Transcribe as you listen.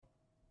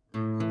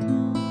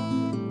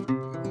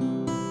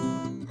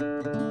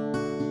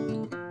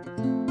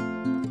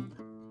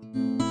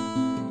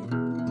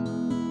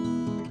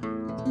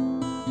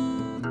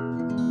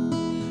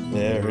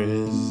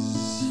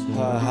is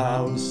a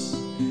house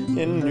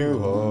in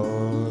New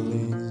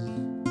Orleans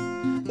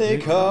they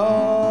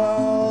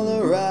call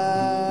the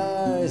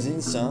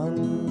Rising Sun,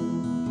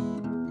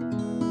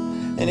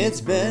 and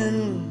it's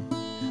been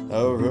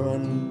a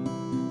ruin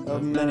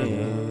of many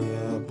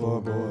a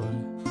poor boy,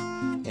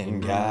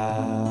 and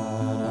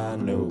God, I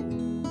know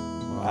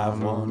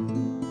I've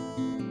won.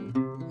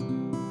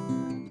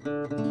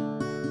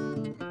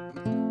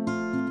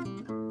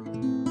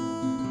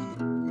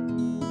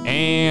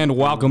 And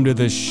welcome to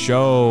the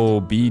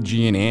show.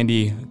 BG and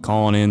Andy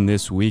calling in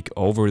this week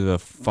over the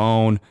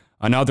phone.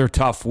 Another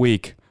tough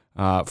week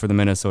for the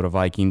Minnesota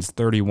Vikings.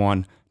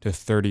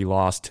 31-30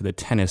 loss to the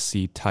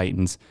Tennessee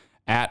Titans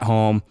at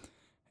home.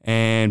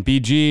 And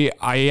BG,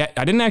 I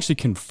didn't actually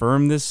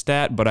confirm this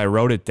stat, but I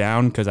wrote it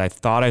down because I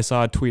thought I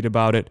saw a tweet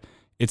about it.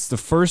 It's the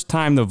first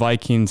time the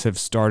Vikings have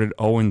started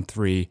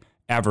 0-3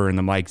 ever in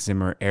the Mike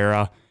Zimmer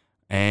era,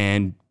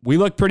 and we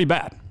look pretty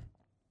bad.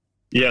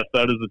 Yes,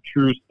 that is a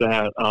true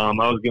stat. I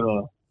was going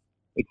to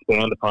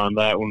expand upon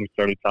that when we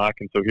started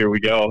talking, so here we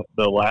go.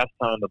 The last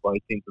time the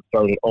Vikings have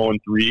started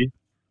 0-3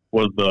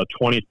 was the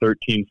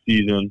 2013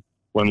 season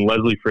when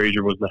Leslie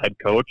Frazier was the head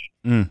coach,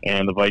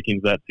 and the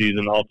Vikings that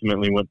season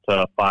ultimately went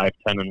to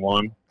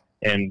 5-10-1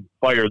 and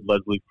fired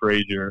Leslie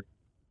Frazier,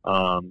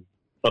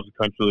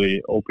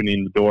 subsequently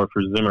opening the door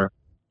for Zimmer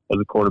as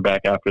a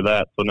quarterback after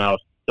that. So now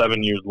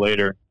 7 years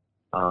later,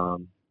 I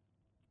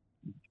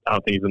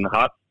don't think he's in the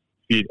hot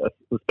seat,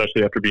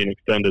 especially after being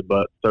extended,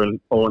 but starting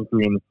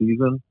 0-3 in the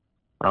season.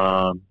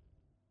 I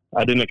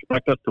didn't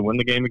expect us to win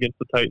the game against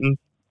the Titans,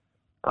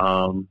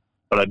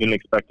 but I didn't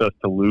expect us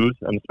to lose,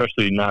 and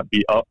especially not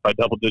be up by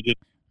double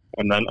digits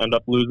and then end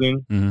up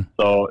losing.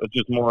 So it's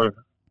just more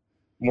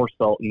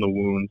salt in the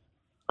wounds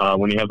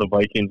when you have the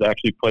Vikings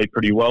actually play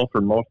pretty well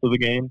for most of the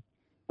game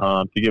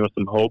to give us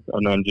some hope,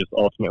 and then just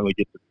ultimately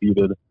get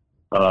defeated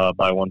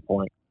by 1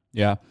 point.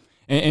 Yeah,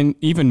 and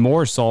even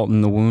more salt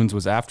in the wounds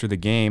was after the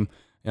game.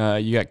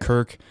 You got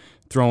Kirk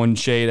throwing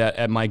shade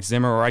at Mike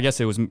Zimmer, or I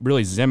guess it was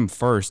really Zim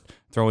first,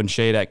 throwing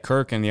shade at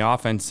Kirk and the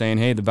offense, saying,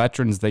 hey, the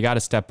veterans, they got to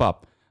step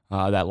up.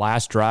 That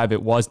last drive,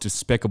 it was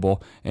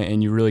despicable,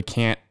 and you really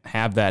can't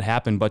have that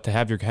happen. But to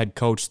have your head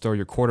coach throw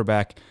your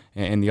quarterback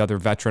and the other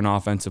veteran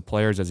offensive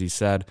players, as he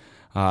said,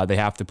 they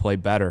have to play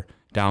better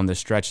down the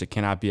stretch. It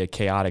cannot be a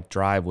chaotic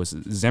drive, was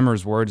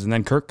Zimmer's words. And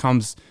then Kirk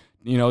comes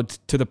to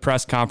the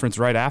press conference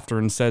right after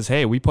and says,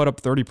 hey, we put up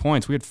 30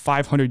 points. We had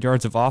 500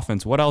 yards of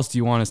offense. What else do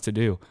you want us to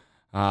do?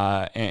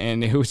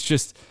 And it was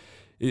just,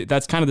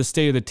 that's kind of the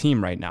state of the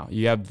team right now.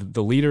 You have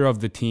the leader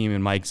of the team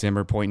in Mike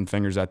Zimmer pointing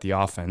fingers at the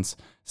offense,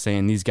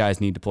 saying these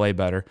guys need to play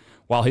better,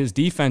 while his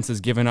defense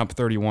has given up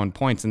 31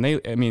 points. And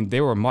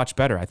they were much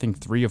better. I think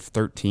 3 of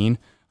 13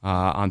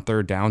 on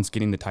third downs,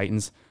 getting the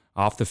Titans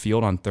off the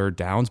field on third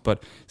downs,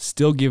 but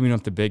still giving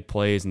up the big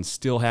plays and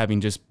still having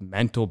just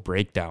mental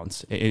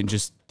breakdowns and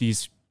just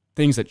these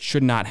things that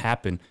should not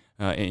happen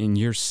in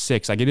year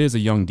 6. Like, it is a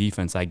young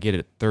defense. I get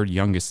it, third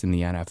youngest in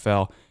the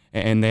NFL,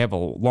 and they have a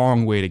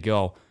long way to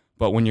go.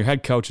 But when your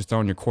head coach is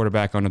throwing your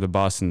quarterback under the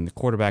bus and the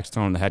quarterback's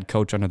throwing the head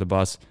coach under the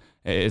bus,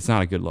 it's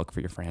not a good look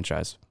for your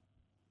franchise.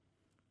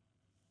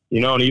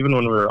 And even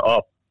when we were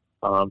up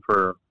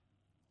for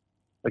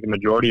like a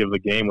majority of the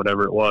game,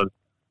 whatever it was,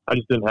 I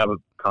just didn't have a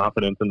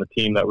confidence in the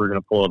team that we were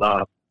going to pull it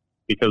off,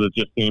 because it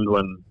just seemed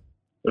when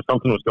if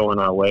something was going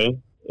our way,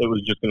 it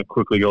was just going to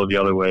quickly go the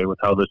other way with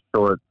how this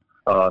short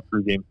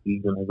 3-game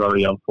season has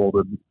already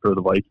unfolded for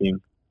the Vikings.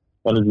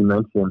 And as you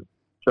mentioned,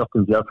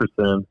 Justin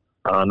Jefferson,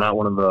 not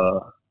one of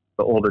the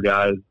older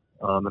guys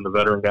and the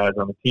veteran guys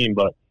on the team,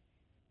 but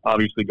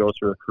obviously goes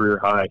for a career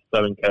high,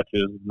 7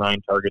 catches,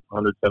 9 targets,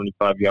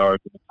 175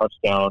 yards, and a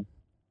touchdown.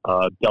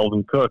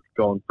 Delvin Cook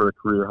going for a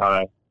career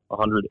high,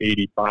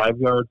 185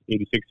 yards,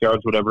 86 yards,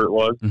 whatever it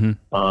was,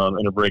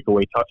 and a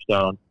breakaway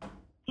touchdown.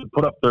 To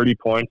put up 30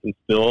 points and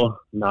still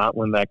not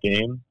win that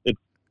game, it's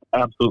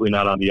absolutely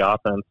not on the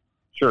offense.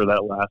 Sure,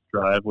 that last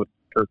drive with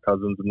Kirk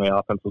Cousins and the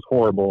offense was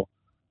horrible,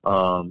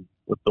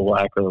 with the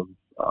lack of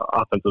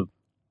offensive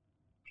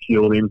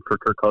shielding for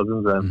Kirk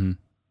Cousins. And,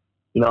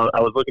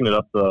 I was looking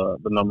up the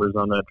numbers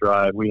on that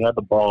drive. We had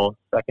the ball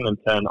 2nd and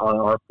 10 on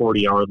our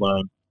 40-yard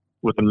line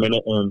with 1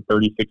 minute and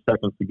 36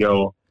 seconds to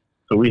go.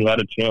 So we had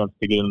a chance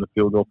to get in the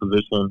field goal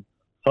position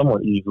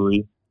somewhat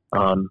easily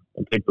and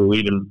take the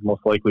lead and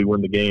most likely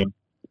win the game.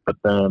 But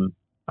then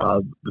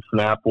the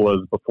snap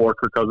was before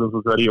Kirk Cousins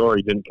was ready, or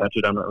he didn't catch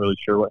it. I'm not really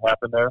sure what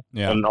happened there.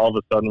 Yeah. And all of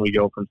a sudden we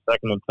go from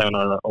 2nd and 10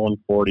 on our own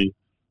 40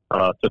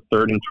 to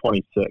 3rd and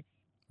 26,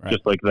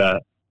 just like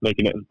that,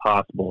 making it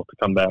impossible to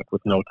come back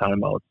with no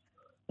timeouts.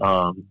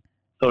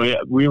 So, yeah,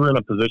 we were in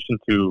a position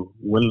to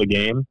win the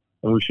game,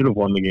 and we should have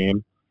won the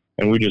game.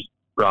 And we just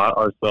took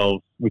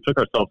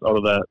ourselves out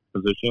of that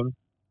position.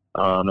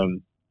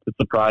 And it's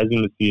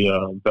surprising to see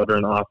a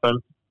veteran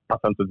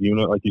offensive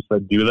unit, like you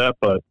said, do that.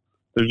 But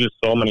there's just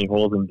so many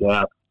holes and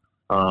gaps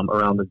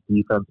around this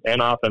defense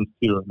and offense,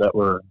 too, that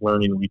we're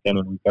learning week in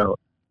and week out.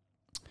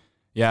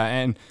 Yeah,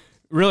 and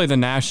really the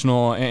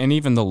national and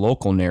even the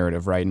local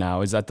narrative right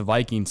now is that the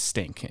Vikings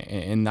stink.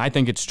 And I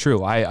think it's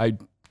true. I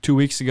 2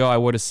 weeks ago, I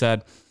would have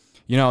said,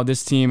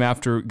 this team,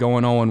 after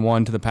going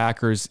 0-1 to the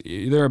Packers,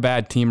 they're a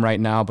bad team right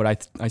now,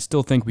 but I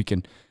still think we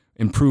can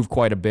improve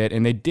quite a bit.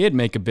 And they did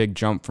make a big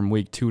jump from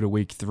week 2 to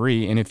week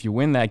 3. And if you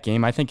win that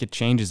game, I think it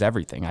changes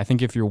everything. I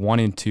think if you're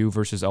 1-2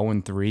 versus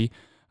 0-3,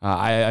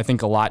 I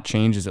think a lot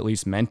changes, at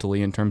least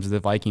mentally, in terms of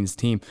the Vikings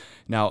team.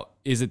 Now,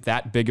 is it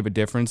that big of a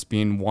difference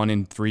being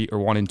 1-3 or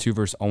 1-2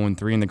 versus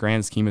 0-3? In the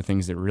grand scheme of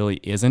things, it really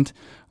isn't.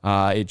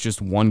 It's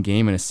just one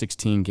game in a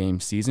 16-game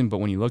season. But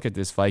when you look at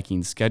this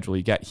Vikings schedule,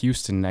 you got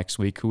Houston next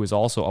week, who is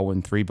also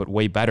 0-3, but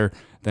way better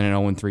than an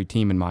 0-3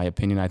 team, in my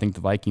opinion. I think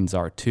the Vikings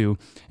are too.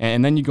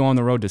 And then you go on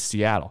the road to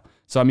Seattle.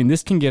 So, I mean,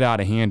 this can get out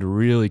of hand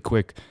really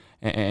quick,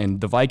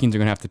 and the Vikings are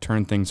going to have to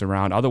turn things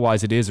around.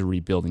 Otherwise, it is a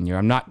rebuilding year.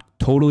 I'm not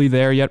totally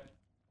there yet.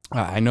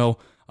 I know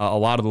a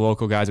lot of the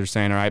local guys are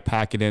saying, all right,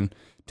 pack it in,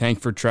 tank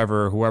for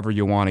Trevor or whoever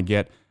you want to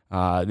get.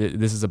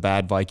 This is a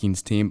bad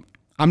Vikings team.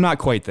 I'm not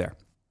quite there.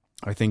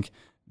 I think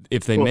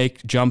if they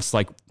make jumps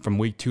like from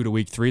week 2 to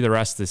week 3 the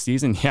rest of the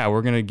season, yeah,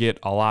 we're going to get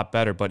a lot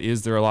better. But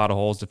is there a lot of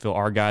holes to fill?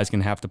 Our guys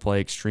going to have to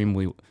play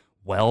extremely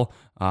well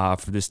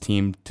for this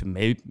team to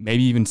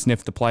maybe even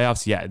sniff the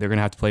playoffs. Yeah, they're going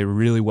to have to play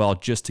really well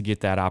just to get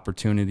that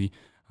opportunity.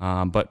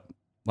 But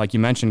like you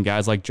mentioned,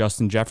 guys like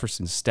Justin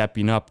Jefferson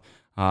stepping up.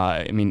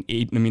 I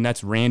mean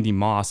that's Randy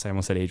Moss. I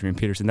almost said Adrian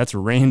Peterson. That's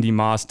Randy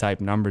Moss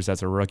type numbers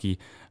as a rookie.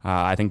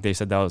 I think they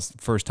said that was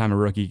the first time a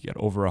rookie got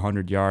over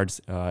 100 yards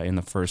in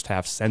the first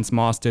half since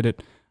Moss did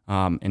it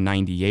in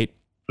 98.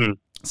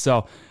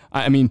 So,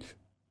 I mean,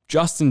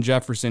 Justin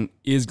Jefferson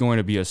is going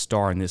to be a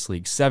star in this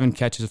league. 7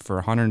 catches for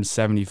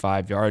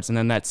 175 yards, and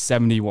then that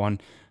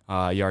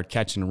 71-yard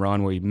catch and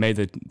run where he made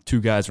the two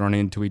guys run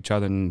into each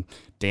other and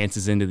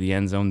dances into the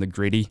end zone, the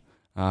gritty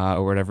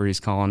or whatever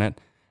he's calling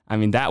it. I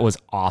mean, that was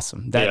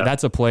awesome.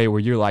 That's a play where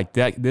you're like,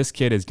 this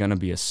kid is going to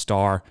be a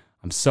star.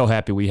 I'm so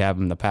happy we have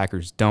him. The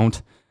Packers don't,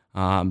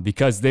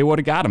 because they would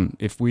have got him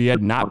if we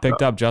had not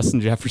picked up Justin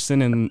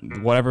Jefferson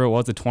and whatever it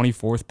was, the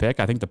 24th pick.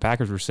 I think the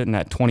Packers were sitting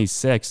at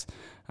 26,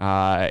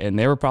 and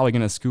they were probably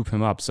going to scoop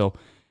him up. So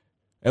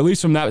at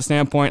least from that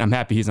standpoint, I'm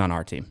happy he's on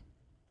our team.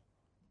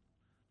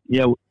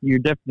 Yeah, you're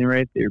definitely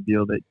right there,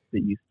 Beal, that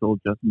you stole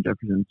Justin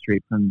Jefferson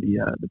straight from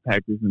the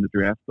Packers in the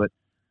draft. But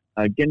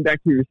getting back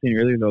to what you were saying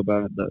earlier, though,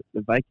 about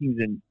the Vikings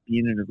and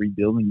being in a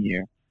rebuilding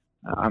year,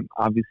 I'm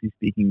obviously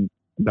speaking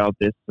about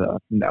this from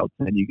the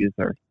outside. You guys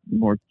are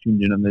more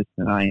tuned in on this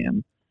than I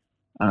am.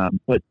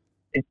 But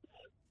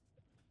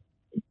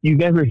you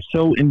guys are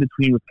so in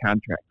between with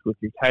contracts. If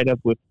you're tied up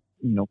with,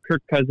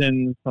 Kirk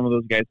Cousins, some of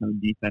those guys on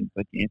the defense,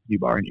 like Anthony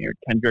Barr and Eric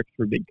Kendricks,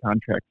 for big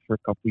contracts for a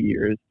couple of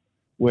years,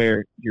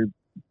 where you're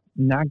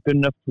not good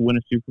enough to win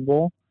a Super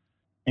Bowl,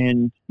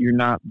 and you're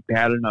not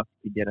bad enough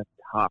to get a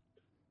top.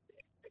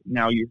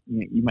 Now you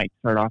might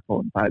start off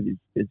 0-5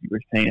 as you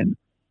were saying,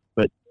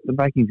 but the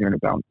Vikings are going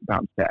to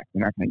bounce back.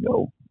 They're not going to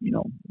go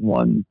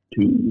 1,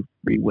 2,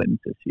 3 wins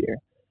this year.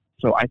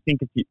 So I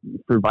think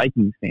for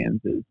Vikings fans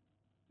is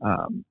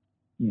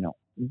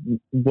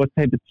what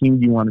type of team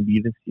do you want to be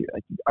this year?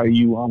 Like, are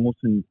you almost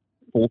in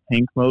full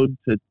tank mode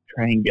to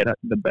try and get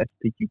the best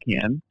pick you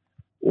can,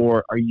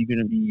 or are you going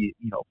to be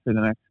for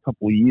the next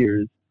couple of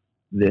years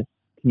this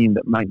team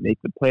that might make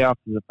the playoffs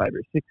as a 5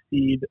 or 6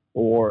 seed,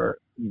 or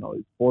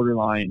is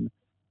borderline?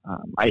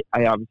 I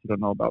obviously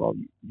don't know about all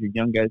your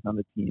young guys on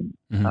the team,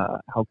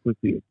 how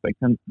quickly you expect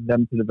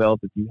them to develop,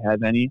 if you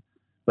have any.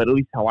 But at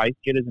least how I see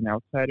it as an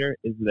outsider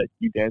is that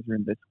you guys are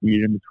in this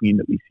weird in between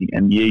that we see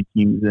NBA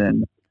teams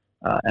in,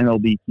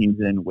 MLB teams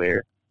in,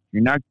 where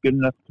you're not good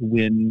enough to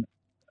win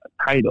a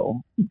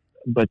title,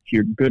 but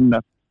you're good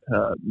enough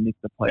to make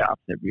the playoffs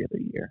every other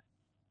year.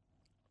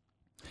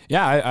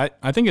 Yeah,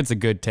 I think it's a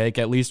good take,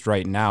 at least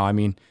right now. I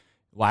mean,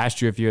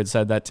 last year, if you had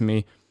said that to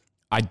me,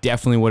 I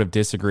definitely would have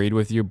disagreed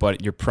with you,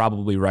 but you're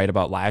probably right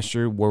about last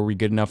year. Were we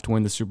good enough to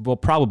win the Super Bowl?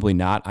 Probably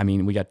not. I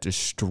mean, we got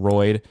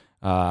destroyed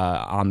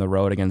on the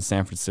road against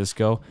San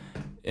Francisco.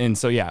 And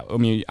so, yeah, I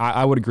mean,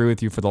 I would agree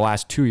with you. For the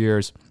last 2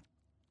 years,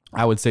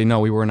 I would say, no,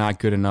 we were not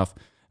good enough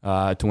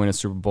to win a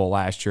Super Bowl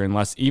last year,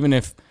 unless even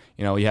if,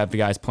 you have the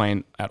guys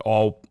playing at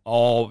all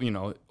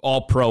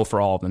pro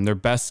for all of them. Their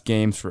best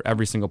games for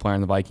every single player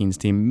on the Vikings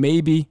team.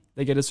 Maybe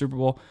they get a Super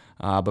Bowl,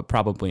 but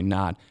probably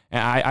not.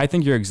 And I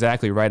think you're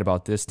exactly right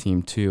about this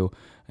team too.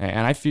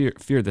 And I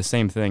fear the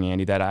same thing,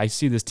 Andy, that I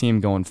see this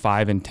team going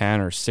 5-10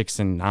 or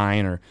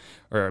 6-9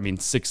 or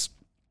 6-10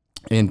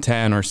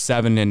 or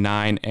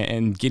 7-9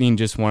 and getting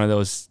just one of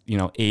those,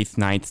 8th,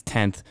 9th,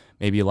 10th,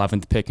 maybe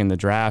 11th pick in the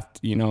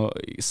draft,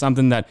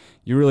 something that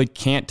you really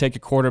can't take a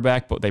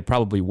quarterback, but they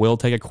probably will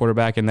take a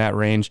quarterback in that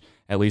range,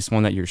 at least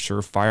one that you're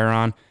surefire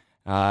on.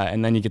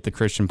 And then you get the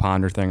Christian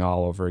Ponder thing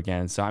all over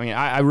again. So, I mean,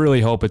 I really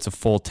hope it's a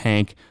full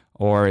tank,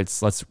 or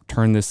it's let's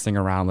turn this thing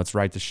around, let's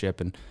right the ship,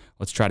 and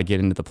let's try to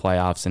get into the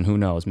playoffs. And who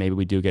knows, maybe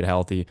we do get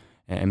healthy,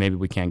 and maybe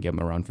we can give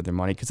them a run for their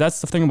money. Because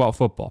that's the thing about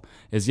football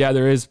is, yeah,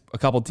 there is a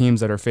couple teams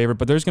that are favored,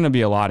 but there's going to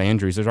be a lot of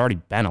injuries. There's already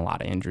been a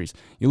lot of injuries.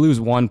 You lose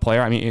one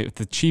player. I mean, if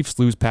the Chiefs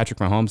lose Patrick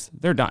Mahomes,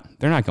 they're done.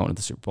 They're not going to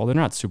the Super Bowl. They're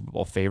not Super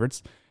Bowl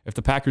favorites. If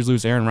the Packers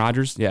lose Aaron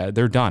Rodgers, yeah,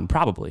 they're done,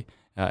 probably.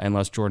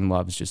 unless Jordan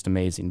Love is just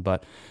amazing.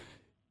 But,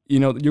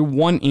 you're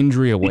one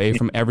injury away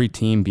from every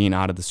team being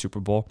out of the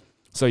Super Bowl.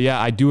 So, yeah,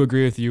 I do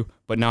agree with you,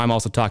 but now I'm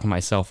also talking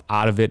myself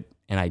out of it,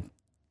 and I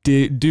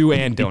do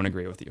and don't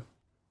agree with you.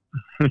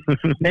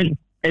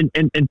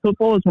 and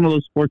football is one of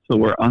those sports that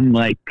where,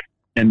 unlike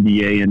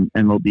NBA and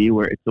MLB,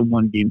 where it's a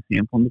one-game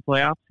sample in the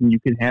playoffs, and you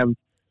can have,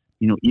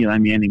 Eli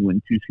Manning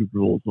win 2 Super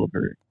Bowls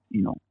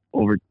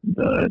over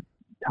the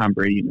Tom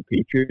Brady and the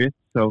Patriots.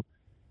 So,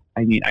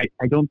 I mean,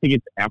 I don't think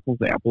it's apples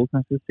to apples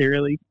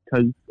necessarily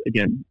because,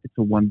 again, it's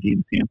a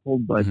one-game sample.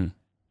 But,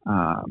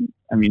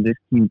 I mean, this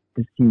team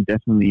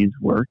definitely needs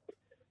work.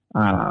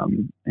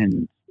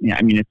 And, yeah,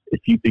 I mean, if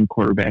you think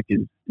quarterback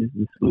is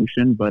the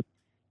solution, but,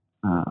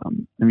 I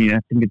mean, I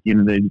think at the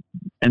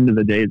end of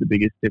the day, the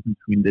biggest difference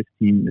between this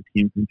team and the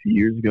team from 2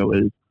 years ago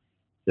is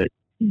that,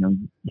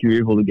 you're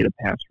able to get a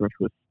pass rush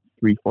with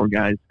 3-4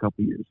 guys a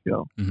couple years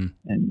ago. Mm-hmm.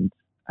 And,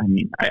 I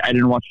mean, I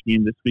didn't watch the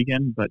game this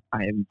weekend, but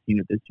I haven't seen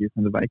it this year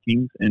from the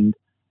Vikings. And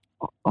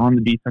on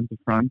the defensive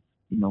front,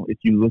 if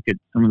you look at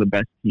some of the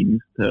best teams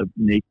to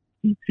make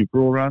these Super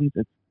Bowl runs,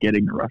 it's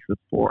getting a rush with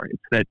 4.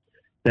 It's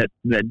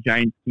that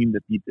Giants team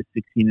that beat the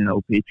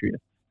 16-0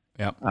 Patriots.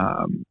 Yeah.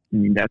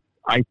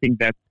 I think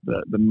that's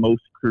the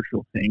most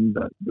crucial thing.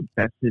 The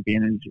best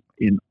advantage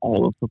in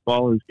all of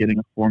football is getting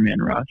a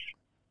 4-man rush.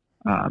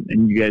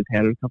 And you guys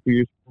had it a couple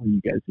years ago, and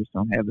you guys just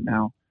don't have it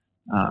now.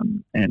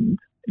 And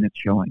it's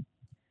showing.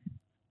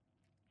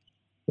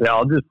 Yeah,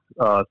 I'll just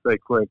say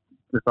quick,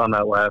 just on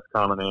that last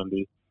comment,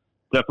 Andy.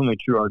 Definitely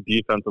true. Our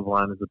defensive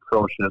line is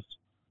atrocious.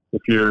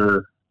 If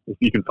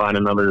you can find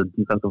another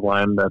defensive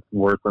line that's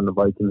worse than the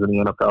Vikings in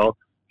the NFL,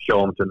 show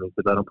them to me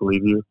because I don't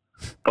believe you.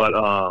 But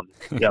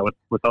yeah,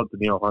 without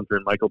Danielle Hunter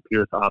and Michael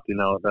Pierce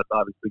opting out, that's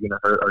obviously going to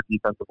hurt our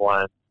defensive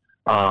line.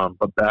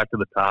 But back to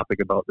the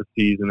topic about the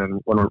season and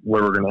where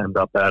we're going to end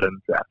up at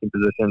in drafting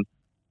position,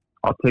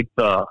 I'll take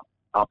the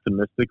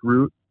optimistic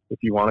route if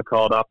you want to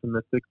call it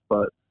optimistic,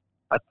 but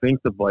I think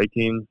the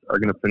Vikings are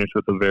going to finish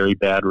with a very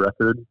bad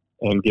record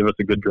and give us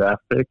a good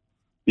draft pick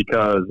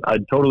because I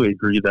totally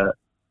agree that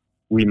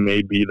we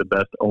may be the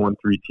best 0-3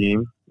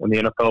 team in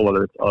the NFL,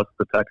 whether it's us,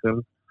 the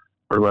Texans,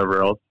 or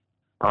whoever else.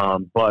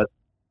 But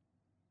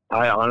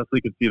I honestly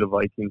could see the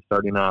Vikings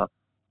starting off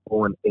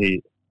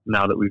 0-8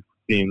 now that we've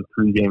seen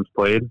 3 games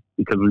played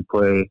because we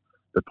play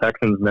the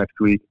Texans next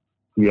week,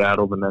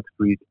 Seattle the next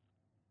week,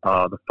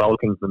 the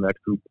Falcons the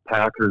next week, the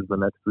Packers the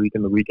next week,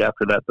 and the week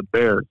after that, the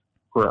Bears.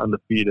 Who are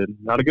undefeated.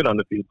 Not a good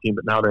undefeated team,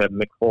 but now they have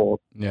Nick Foles.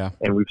 Yeah.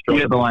 And we've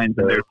struggled. Yeah, the Lions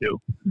are there too.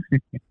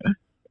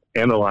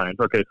 And the Lions.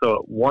 Okay,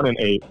 so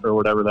 1-8 or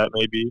whatever that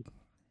may be,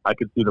 I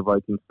could see the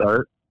Vikings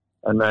start.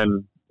 And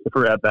then if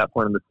we're at that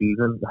point in the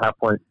season, the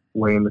half-point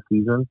way in the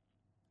season,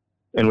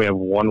 and we have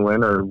 1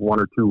 win or 1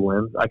 or 2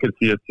 wins, I could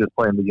see us just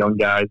playing the young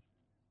guys,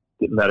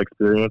 getting that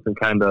experience, and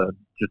kind of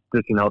just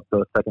stitching out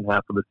the second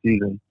half of the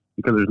season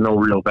because there's no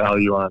real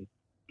value on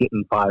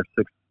getting 5,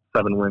 6,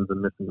 7 wins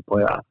and missing the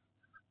playoffs.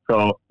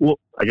 So,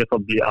 I guess I'll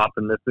be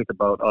optimistic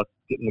about us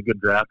getting a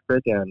good draft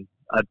pick, and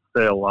I'd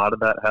say a lot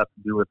of that has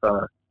to do with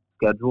our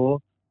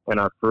schedule and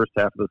our first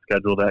half of the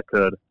schedule that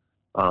could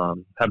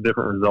have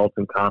different results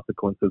and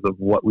consequences of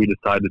what we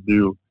decide to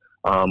do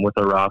with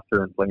our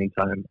roster and playing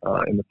time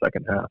in the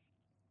second half.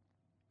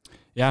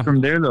 Yeah. From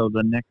there, though,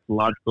 the next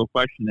logical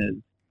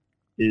question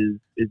is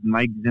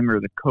Mike Zimmer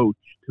the coach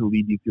to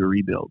lead you through a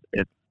rebuild?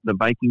 If the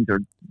Vikings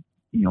are,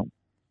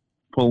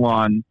 full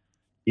on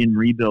in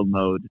rebuild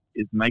mode,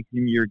 is Mike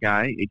Zimmer your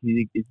guy? Is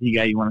he a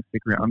guy you want to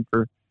stick around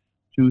for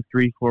 2,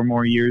 3, 4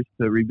 more years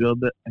to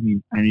rebuild it? I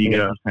mean, I know you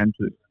guys have time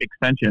to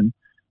extension,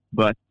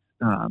 but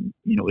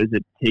is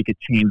it take a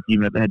change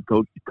even at the head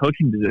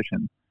coaching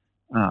position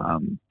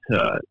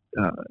to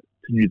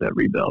do that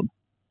rebuild?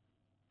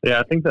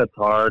 Yeah, I think that's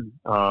hard.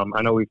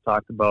 I know we've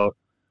talked about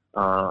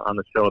on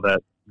the show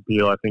that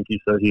Beal, I think he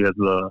said he has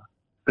the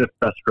 5th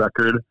best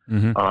record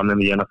in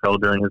the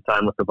NFL during his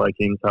time with the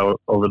Vikings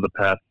over the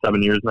past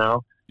 7 years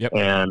now. Yep.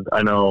 And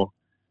I know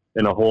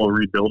in a whole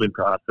rebuilding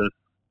process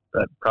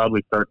that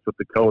probably starts with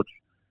the coach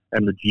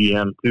and the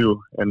GM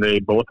too. And they,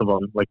 both of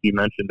them, like you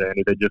mentioned,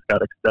 Andy, they just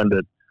got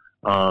extended.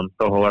 So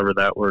however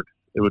that works,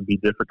 it would be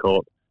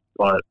difficult.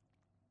 But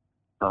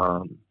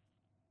I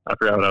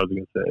forgot what I was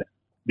going to say.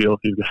 Beal, if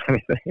you've got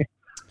anything.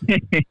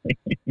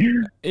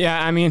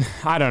 Yeah, I mean,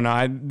 I don't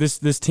know.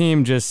 This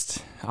team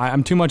just,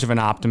 I'm too much of an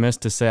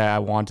optimist to say I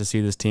want to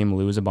see this team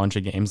lose a bunch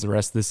of games the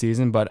rest of the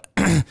season. But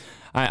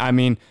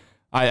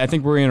I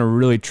think we're in a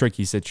really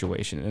tricky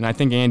situation. And I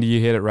think, Andy, you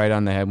hit it right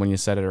on the head when you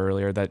said it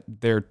earlier, that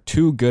they're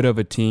too good of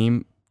a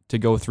team to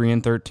go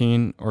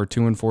 3-13 or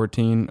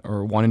 2-14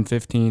 or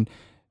 1-15.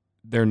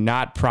 They're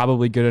not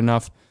probably good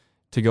enough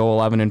to go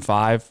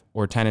 11-5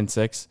 or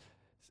 10-6.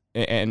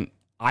 And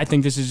I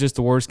think this is just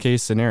the worst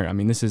case scenario. I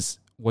mean, this is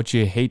what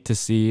you hate to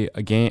see,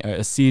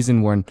 a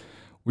season when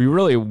we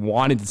really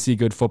wanted to see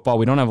good football.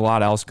 We don't have a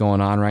lot else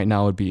going on right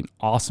now. It would be an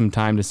awesome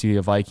time to see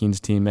a Vikings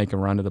team make a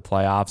run to the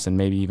playoffs and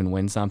maybe even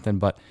win something,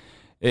 but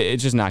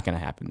it's just not going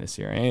to happen this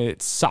year. And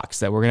it sucks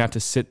that we're going to have to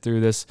sit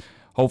through this,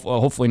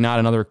 hopefully not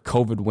another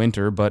COVID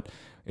winter, but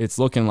it's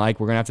looking like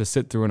we're going to have to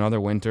sit through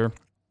another winter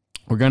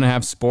we're going to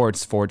have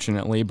sports,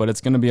 fortunately, but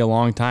it's going to be a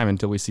long time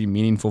until we see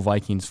meaningful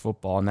Vikings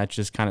football, and that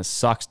just kind of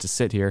sucks to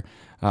sit here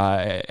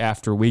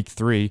after week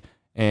 3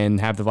 and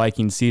have the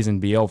Vikings season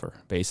be over,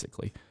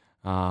 basically,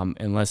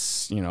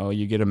 unless,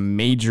 you get a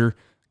major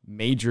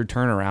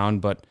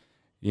turnaround, but,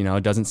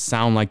 it doesn't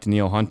sound like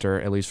Danielle Hunter,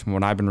 at least from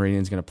what I've been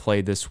reading, is going to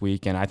play this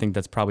week, and I think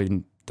that's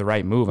probably the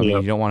right move. I mean,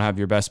 you don't want to have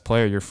your best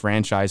player, your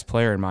franchise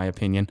player, in my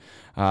opinion,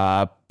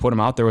 put him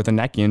out there with a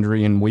neck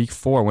injury in week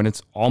 4 when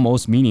it's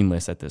almost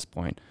meaningless at this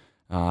point.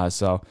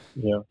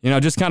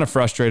 Just kind of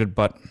frustrated,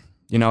 but,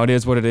 it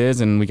is what it is,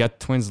 and we got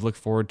Twins to look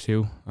forward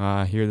to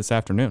here this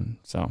afternoon.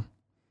 So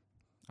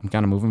I'm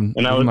kind of moving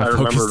my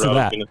focus to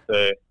that.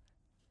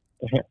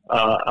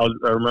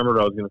 I remember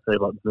what I was going to say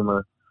about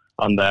Zimmer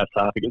on that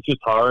topic. It's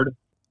just hard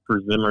for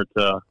Zimmer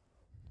to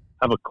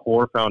have a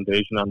core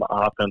foundation on the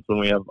offense when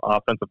we have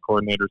offensive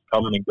coordinators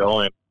coming and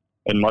going,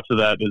 and much of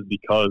that is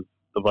because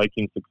the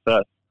Vikings'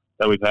 success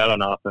that we've had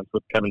on offense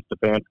with Kevin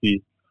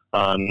Stefanski,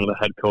 the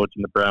head coach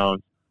in the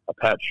Browns,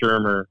 Pat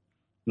Shurmur,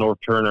 Norv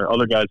Turner,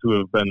 other guys who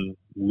have been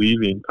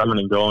leaving, coming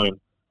and going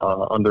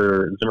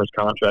under Zimmer's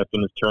contract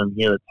in his term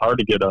here. It's hard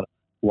to get a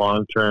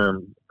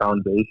long-term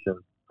foundation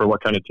for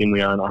what kind of team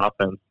we are on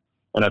offense,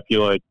 and I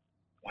feel like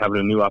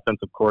having a new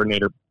offensive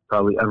coordinator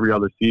probably every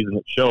other season,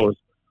 it shows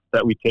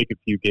that we take a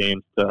few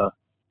games to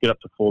get up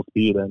to full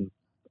speed. And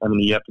I mean,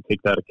 you have to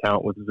take that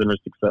account with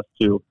Zimmer's success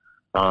too,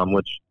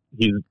 which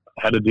he's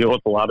had to deal with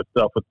a lot of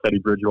stuff with Teddy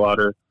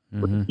Bridgewater,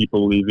 with the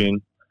people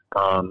leaving.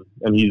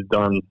 And he's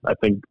done, I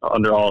think,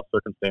 under all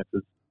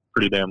circumstances,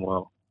 pretty damn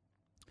well.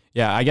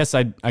 Yeah, I guess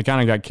I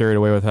kind of got carried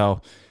away with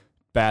how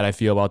bad I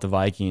feel about the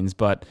Vikings.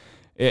 But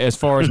as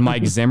far as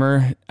Mike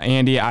Zimmer,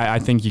 Andy, I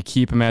think you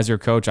keep him as your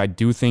coach. I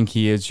do think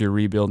he is your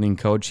rebuilding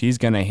coach. He's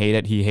going to hate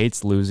it. He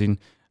hates losing.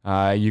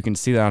 You can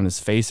see that on his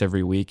face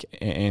every week.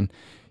 And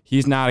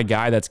he's not a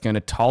guy that's going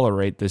to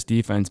tolerate this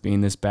defense being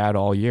this bad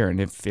all year.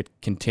 And if it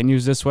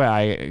continues this way,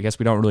 I guess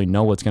we don't really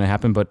know what's going to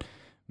happen. But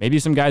maybe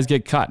some guys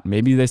get cut.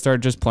 Maybe they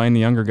start just playing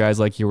the younger guys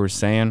like you were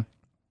saying.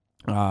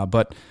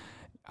 But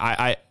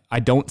I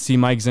don't see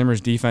Mike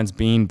Zimmer's defense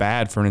being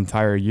bad for an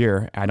entire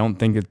year. I don't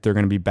think that they're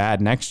going to be bad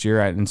next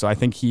year. And so I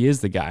think he is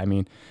the guy. I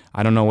mean,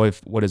 I don't know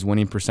what his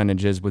winning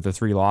percentage is with the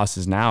 3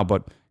 losses now,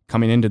 but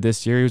coming into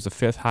this year, he was the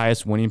 5th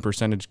highest winning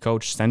percentage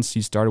coach since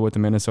he started with the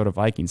Minnesota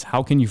Vikings.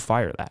 How can you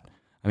fire that?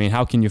 I mean,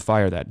 how can you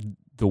fire that?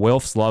 The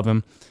Wilfs love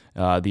him.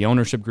 The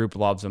ownership group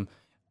loves him.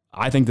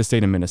 I think the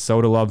state of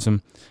Minnesota loves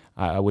him.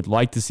 I would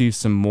like to see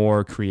some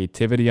more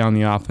creativity on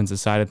the offensive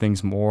side of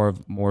things, more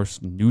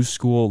new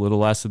school, a little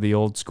less of the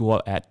old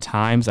school at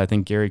times. I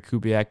think Gary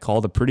Kubiak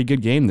called a pretty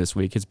good game this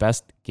week, his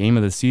best game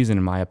of the season,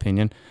 in my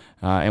opinion.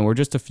 And we're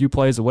just a few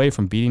plays away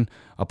from beating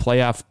a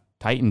playoff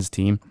Titans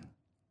team.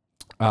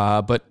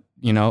 But,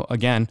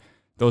 again,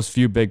 those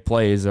few big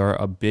plays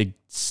are a big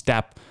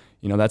step.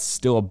 That's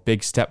still a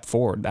big step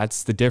forward.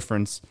 That's the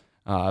difference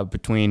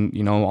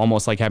between,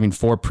 almost like having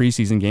 4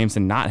 preseason games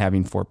and not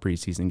having 4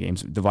 preseason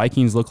games. The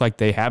Vikings look like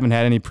they haven't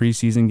had any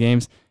preseason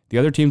games. The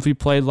other teams we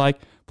played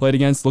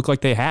against look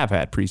like they have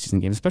had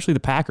preseason games, especially the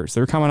Packers.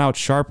 They're coming out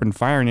sharp and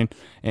firing,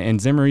 and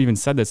Zimmer even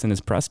said this in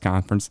his press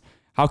conference.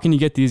 How can you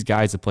get these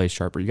guys to play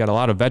sharper? You got a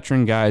lot of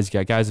veteran guys. You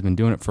got guys who have been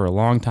doing it for a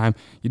long time.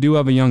 You do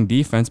have a young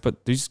defense,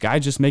 but these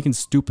guys just making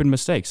stupid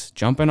mistakes,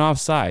 jumping off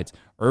sides.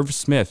 Irv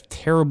Smith,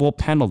 terrible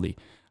penalty.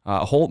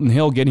 Holton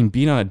Hill getting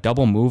beat on a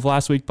double move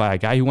last week by a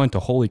guy who went to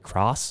Holy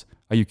Cross.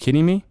 Are you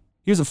kidding me?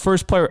 He was the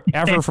first player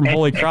ever from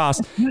Holy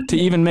Cross to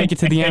even make it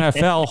to the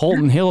NFL.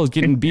 Holton Hill is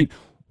getting beat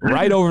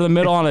right over the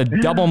middle on a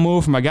double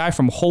move from a guy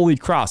from Holy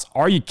Cross.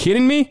 Are you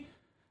kidding me?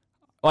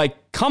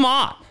 Come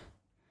on.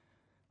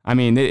 I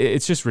mean,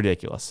 it's just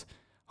ridiculous.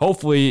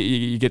 Hopefully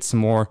you get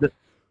some more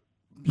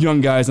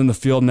young guys in the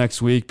field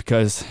next week,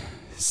 because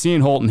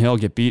seeing Holton Hill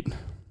get beat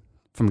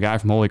from a guy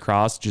from Holy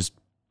Cross, just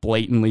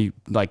blatantly,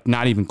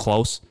 not even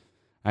close,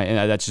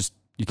 and that's just,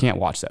 you can't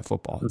watch that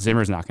football.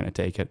 Zimmer's not going to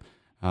take it,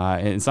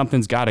 and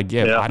something's got to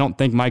give. Yeah. I don't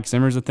think Mike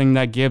Zimmer's the thing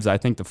that gives. I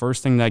think the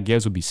first thing that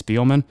gives would be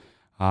Spielman,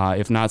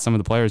 if not some of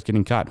the players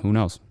getting cut. Who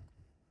knows?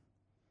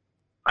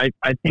 I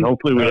think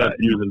hopefully we have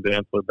Hughes and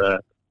Dantzler back.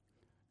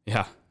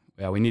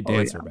 Yeah, we need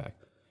Dantzler back.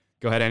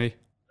 Go ahead, Andy.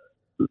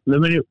 Let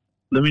me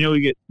know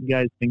what you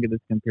guys think of this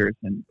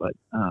comparison, but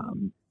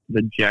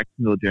the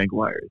Jacksonville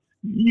Jaguars,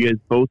 you guys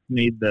both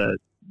made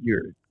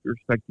your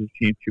respective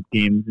championship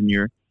games in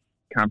your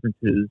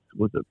conferences,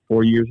 was it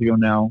 4 years ago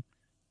now?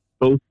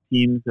 Both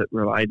teams that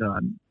relied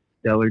on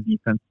stellar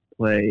defense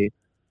play.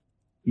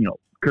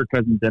 Kirk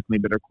Cousins definitely a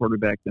better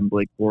quarterback than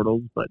Blake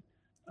Bortles, but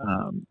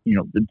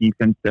the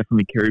defense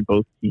definitely carried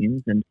both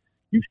teams. And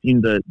you've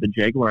seen the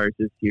Jaguars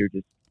this year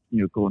just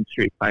going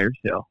straight fire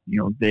sale.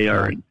 They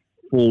are in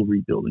full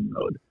rebuilding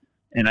mode,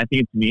 and I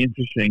think it's going to be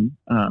interesting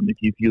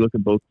if you look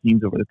at both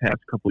teams over the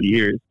past couple of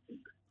years.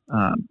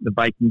 The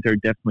Vikings are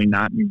definitely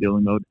not in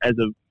rebuilding mode as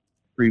of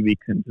 3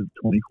 weeks into the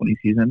 2020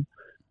 season.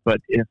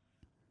 But if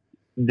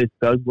this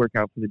does work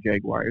out for the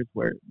Jaguars,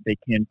 where they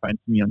can find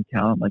some young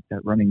talent like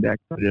that running back,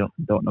 but I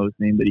don't know his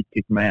name, but he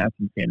kicked my ass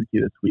in fantasy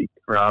this week.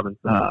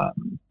 Robinson,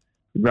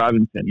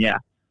 yeah.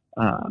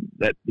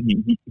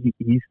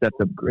 He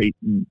stepped up great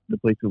in the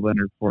place of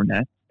Leonard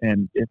Fournette,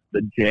 and if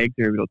the Jags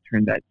are able to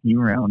turn that team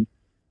around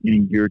in a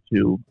year or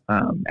two,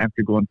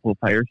 after going full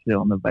fire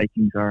sale, and the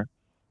Vikings are,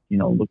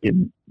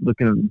 looking at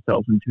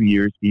themselves in 2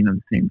 years being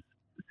in the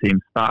same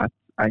spots,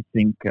 I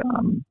think,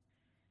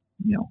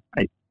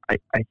 I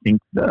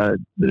think the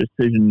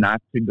decision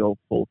not to go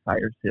full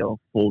fire sale,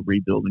 full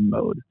rebuilding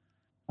mode,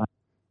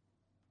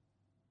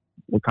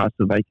 will cost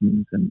the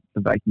Vikings and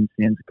the Vikings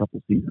fans a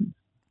couple seasons.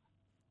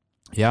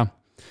 Yeah.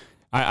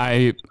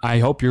 I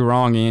hope you're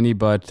wrong, Andy,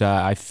 but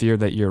I fear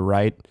that you're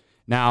right.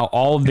 Now,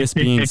 all of this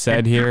being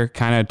said here,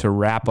 kind of to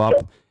wrap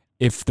up,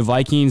 if the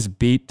Vikings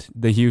beat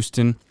the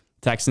Houston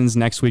Texans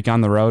next week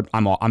on the road,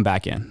 I'm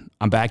back in.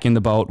 I'm back in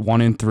the boat,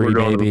 1-3,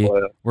 baby.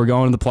 We're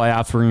going to the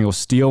playoffs. We're going to go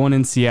steal one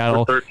in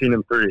Seattle. We're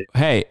 13-3.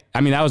 Hey,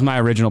 I mean, that was my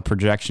original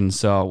projection,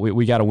 so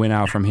we got to win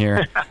out from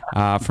here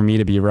for me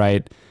to be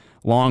right.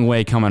 Long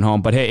way coming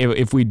home. But, hey,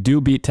 if we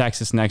do beat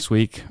Texas next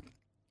week,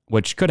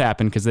 which could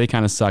happen because they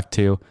kind of suck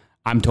too,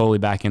 I'm totally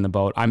back in the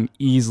boat. I'm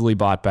easily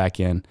bought back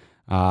in,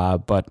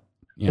 but,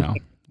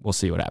 we'll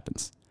see what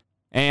happens.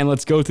 And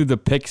let's go through the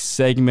pick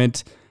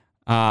segment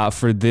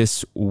for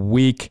this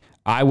week.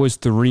 I was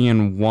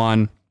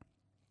 3-1.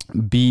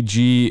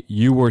 BG,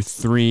 you were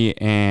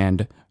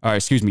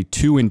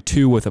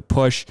 2-2 with a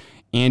push.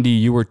 Andy,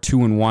 you were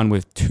 2-1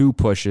 with 2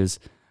 pushes.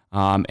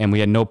 And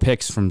we had no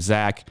picks from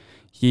Zach.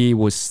 He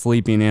was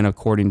sleeping in,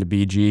 according to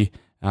BG,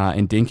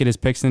 and didn't get his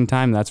picks in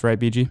time. That's right,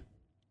 BG?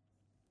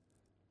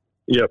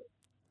 Yep.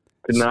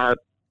 Could not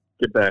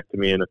get back to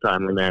me in a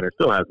timely manner.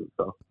 Still hasn't,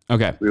 so.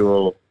 Okay. We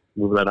will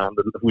move that on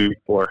to the week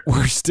 4.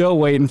 We're still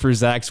waiting for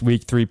Zach's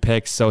week 3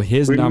 picks, so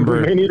his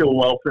number... We may need a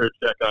welfare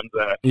check on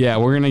Zach. Yeah,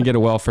 we're going to get a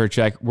welfare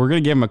check. We're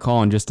going to give him a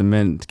call in just a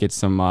minute to get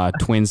some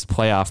Twins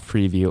playoff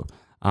preview.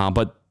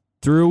 But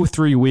through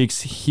 3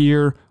 weeks,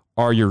 here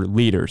are your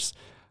leaders.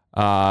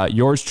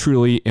 Yours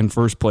truly in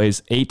first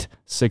place,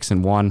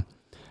 8-6-1.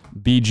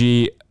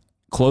 BG,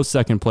 close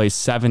second place,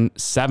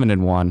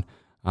 7-1.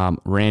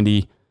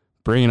 Randy,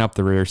 bringing up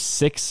the rear,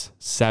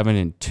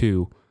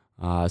 6-7-2.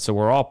 So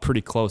we're all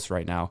pretty close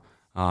right now.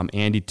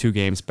 Andy 2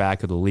 games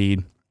back of the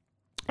lead,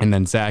 and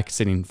then Zach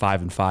sitting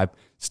 5-5,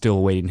 still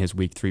awaiting his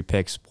week 3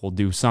 picks. We'll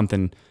do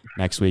something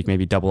next week,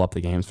 maybe double up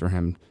the games for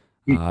him.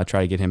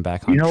 Try to get him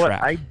back on track. What?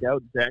 I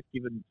doubt Zach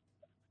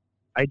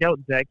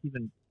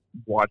even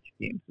watched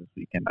games this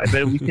weekend. I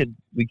bet we could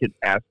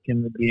ask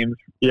him the games.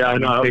 Yeah, I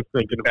know. I was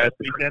thinking about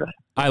weekend.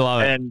 I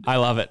love it. And I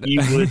love it. He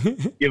would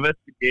give us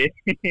the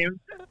games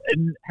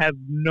and have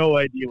no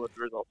idea what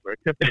the results were,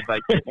 except for the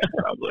Vikings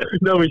probably.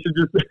 No, we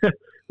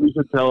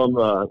should tell him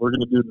we're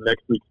going to do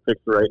next week's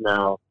picks right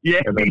now.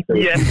 Yeah. And then say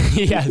Yes.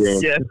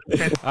 Yes.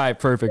 All right,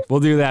 perfect.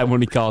 We'll do that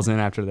when he calls in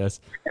after this.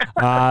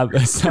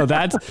 So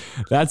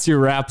that's your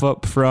wrap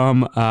up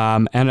from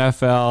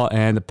NFL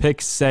and the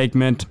pick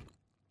segment.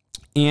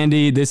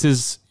 Andy, this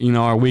is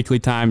our weekly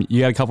time.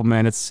 You got a couple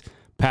minutes.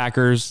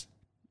 Packers,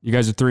 you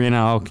guys are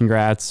 3-0.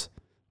 Congrats.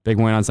 Big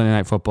win on Sunday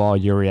Night Football.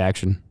 Your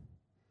reaction?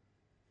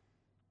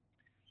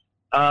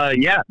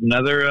 Yeah,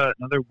 another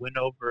win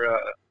over a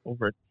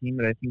team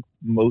that I think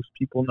most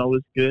people know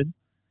is good.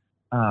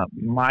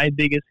 My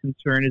biggest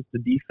concern is the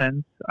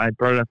defense. I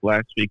brought it up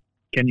last week.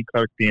 Kenny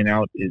Clark being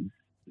out is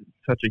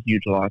such a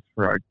huge loss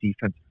for our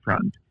defensive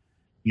front.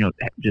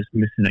 Just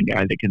missing a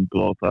guy that can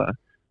blow up a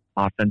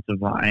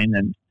offensive line,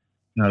 and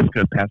it's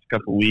going to pass a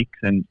couple of weeks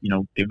and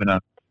giving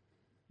up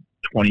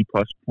 20+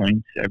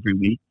 points every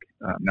week.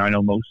 Now I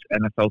know most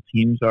NFL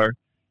teams are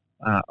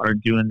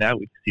doing that.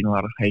 We've seen a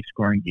lot of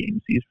high-scoring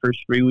games these first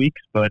 3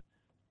 weeks, but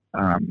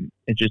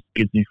it just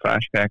gives me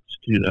flashbacks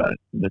to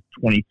the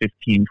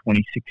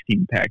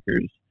 2015-2016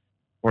 Packers,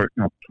 or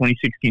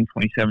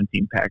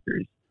 2016-2017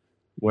 Packers,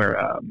 where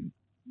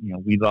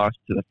we lost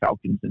to the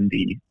Falcons in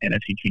the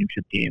NFC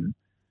Championship game,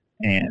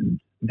 and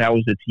that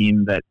was a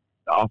team that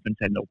the offense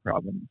had no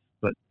problems,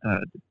 but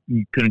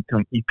you couldn't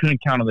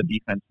count on the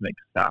defense to make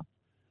a stop.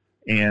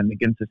 And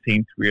against the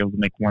Saints, we were able to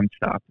make one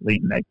stop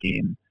late in that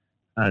game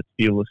to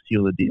be able to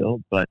seal the deal.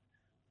 But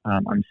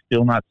I'm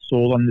still not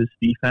sold on this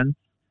defense,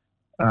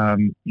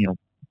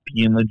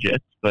 being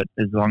legit. But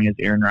as long as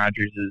Aaron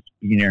Rodgers is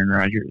being Aaron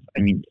Rodgers,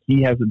 I mean,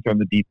 he hasn't thrown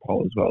the deep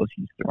ball as well as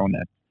he's thrown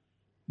it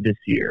this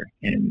year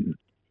in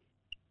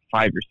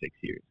 5 or 6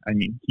 years. I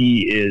mean,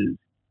 he is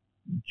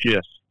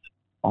just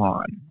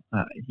on.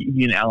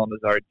 He and Alan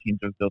Lazard teams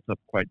have built up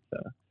quite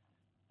the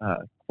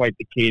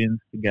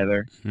cadence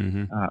together.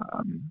 Mm-hmm.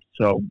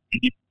 So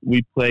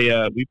we play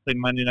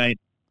Monday night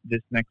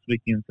this next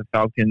week against the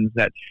Falcons.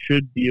 That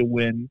should be a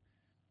win.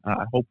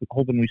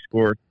 Hoping we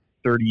score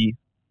 30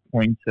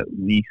 points at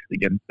least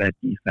against that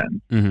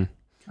defense. Mm-hmm.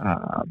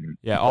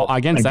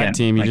 Against that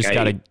team, you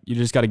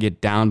just gotta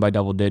get down by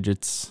double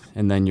digits,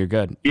 and then you're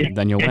good. Yeah.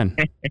 Then you'll win.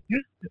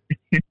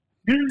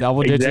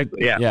 Double digit,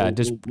 exactly, yeah.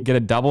 Just get a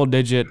double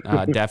digit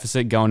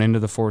deficit going into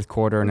the fourth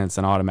quarter, and it's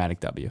an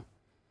automatic W.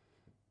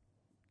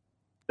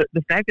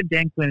 The fact that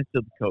Dan Quinn is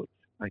still the coach,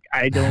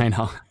 I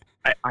know.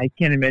 I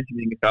can't imagine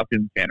being a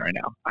Falcons fan right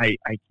now. I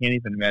can't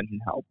even imagine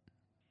how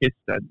pissed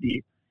I'd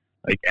be.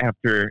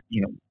 After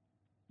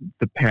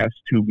the past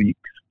 2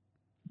 weeks,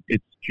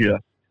 it's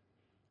just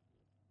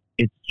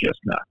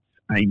nuts.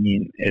 I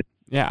mean,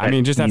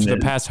 just after the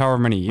past however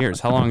many years,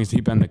 how long has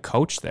he been the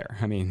coach there?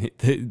 I mean,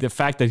 the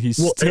fact that he's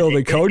still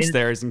the coach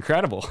there is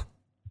incredible.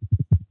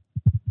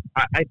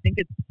 I think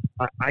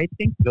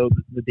though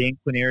the Dan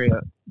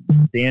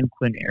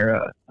Quinn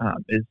era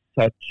is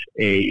such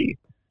a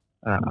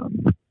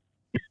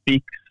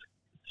speaks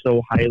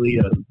so highly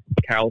of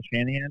Kyle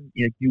Shanahan.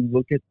 You know, you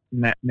look at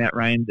Matt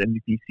Ryan's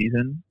MVP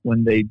season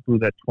when they blew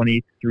that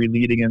 23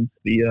 lead against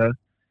the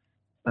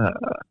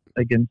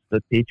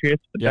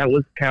Patriots, but that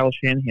was Kyle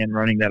Shanahan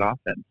running that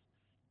offense.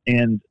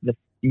 And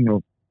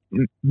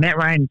Matt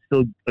Ryan's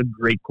still a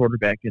great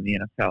quarterback in the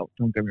NFL.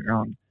 Don't get me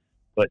wrong,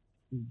 but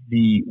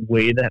the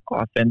way that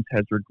offense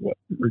has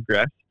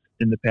regressed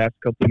in the past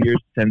couple of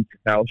years since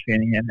Kyle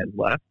Shanahan has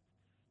left,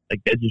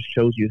 like that just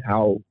shows you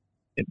how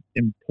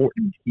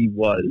important he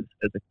was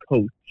as a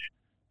coach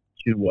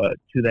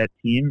to that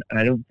team. And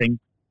I don't think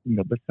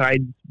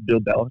besides Bill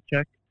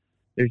Belichick,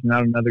 there's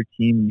not another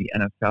team in the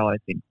NFL I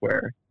think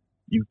where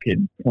you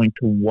can point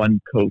to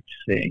one coach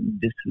saying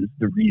this is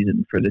the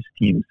reason for this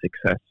team's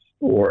success,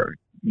 or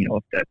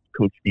if that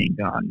coach being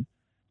gone,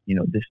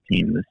 this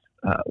team's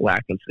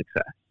lack of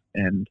success.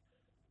 And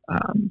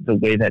the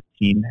way that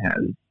team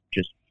has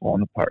just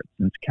fallen apart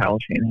since Kyle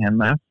Shanahan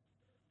left,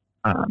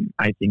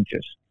 I think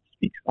just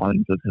speaks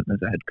volumes of him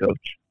as a head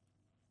coach.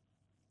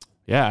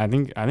 Yeah, I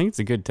think it's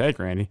a good take,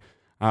 Randy.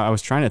 I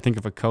was trying to think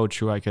of a coach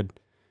who I could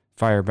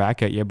fire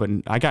back at you, but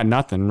I got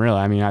nothing really.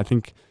 I mean, I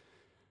think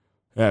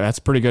that's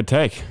a pretty good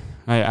take.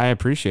 I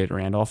appreciate it,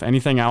 Randolph.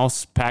 Anything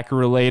else Packer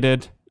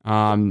related?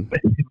 Anything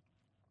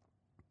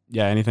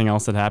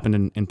else that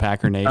happened in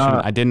Packer Nation?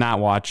 I did not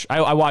watch.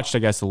 I watched, I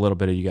guess, a little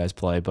bit of you guys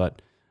play,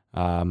 but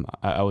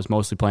I was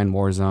mostly playing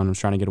Warzone. I was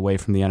trying to get away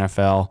from the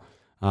NFL.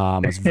 I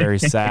was very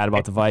sad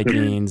about the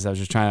Vikings. I was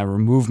just trying to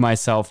remove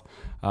myself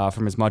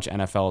from as much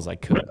NFL as I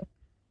could.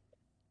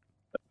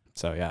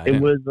 So yeah, it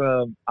was.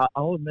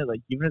 I'll admit,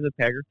 like even as a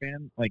Packer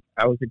fan, like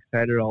I was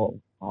excited all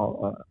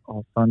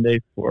Sunday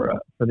for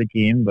the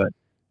game, but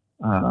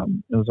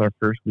it was our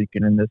first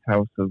weekend in this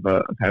house of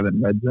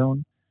having Red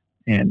Zone,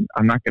 and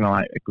I'm not gonna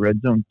lie, like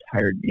Red Zone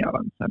tired me out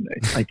on Sunday.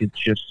 Like it's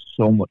just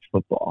so much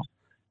football,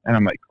 and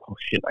I'm like, oh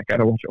shit, I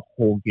gotta watch a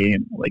whole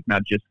game, like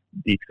not just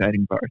the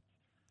exciting parts.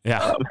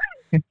 Yeah.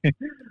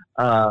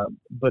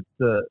 But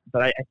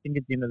I think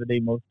at the end of the day,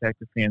 most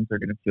Packer fans are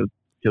gonna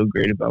feel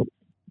great about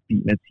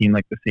beating a team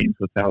like the Saints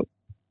without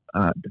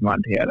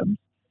Devontae Adams,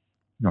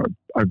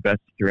 our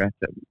best threat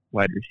at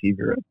wide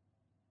receiver,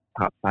 a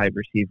top 5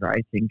 receiver,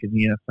 I think, in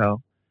the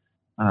NFL.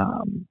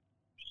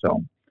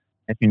 So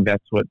I think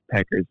that's what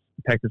Packer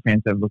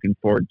fans are looking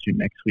forward to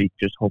next week,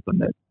 just hoping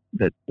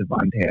that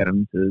Devontae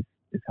Adams is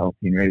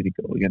healthy and ready to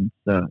go against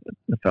the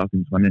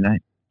Falcons Monday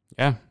night.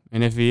 Yeah,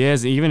 and if he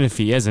is, even if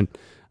he isn't,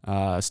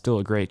 still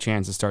a great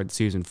chance to start the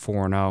season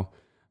 4-0.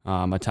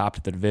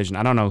 Atop the division.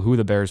 I don't know who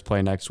the Bears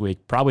play next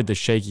week. Probably the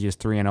shakiest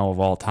 3-0 of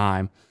all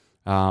time.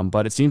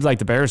 But it seems like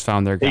the Bears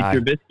found their guy. Hey,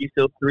 Trubisky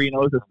still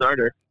 3-0 as a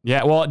starter.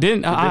 Yeah, well,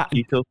 didn't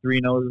Trubisky still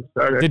 3-0 as a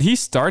starter? Did he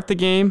start the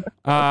game?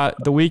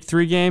 The Week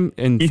 3 game,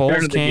 and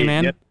Foles came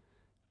in. Yep.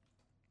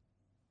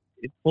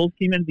 Foles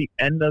came in at the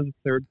end of the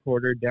third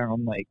quarter,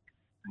 down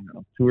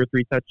 2 or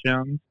 3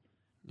 touchdowns.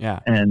 Yeah,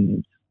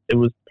 and it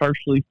was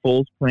partially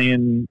Foles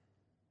playing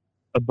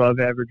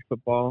above average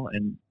football,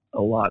 and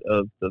a lot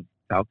of the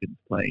Falcons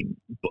playing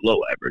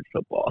below average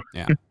football.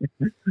 Yeah.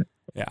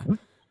 Yeah.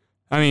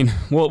 I mean,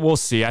 we'll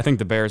see. I think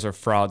the Bears are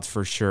frauds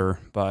for sure,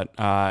 but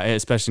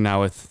especially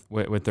now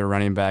with their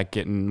running back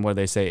getting, what do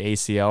they say,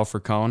 ACL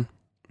for Cohen?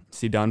 Is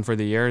he done for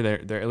the year?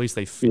 They're at least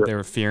they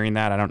were fearing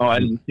that. I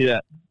didn't see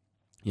that.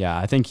 Yeah,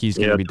 I think he's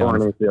going to be done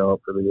ACL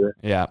for the year.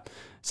 Yeah.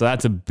 So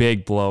that's a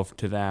big blow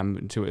to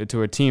them,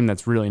 to a team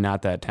that's really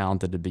not that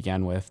talented to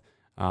begin with,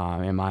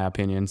 in my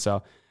opinion.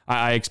 So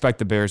I expect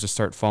the Bears to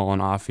start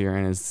falling off here,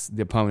 and as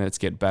the opponents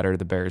get better,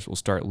 the Bears will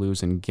start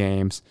losing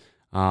games.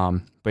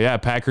 But yeah,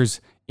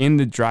 Packers in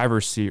the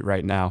driver's seat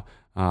right now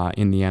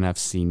in the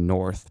NFC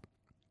North.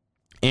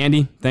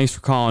 Andy, thanks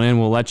for calling in.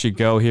 We'll let you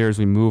go here as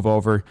we move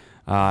over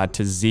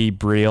to Z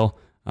Breel.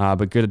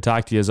 But good to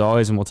talk to you as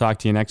always, and we'll talk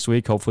to you next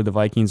week. Hopefully the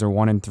Vikings are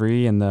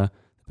 1-3 and the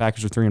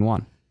Packers are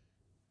 3-1.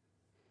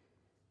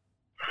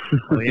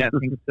 Well, yeah,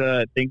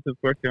 thanks of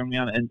course for having me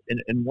on.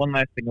 And one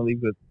last thing I'll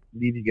leave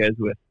you guys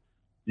with.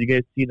 Did you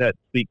guys see that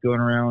tweet going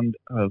around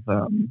of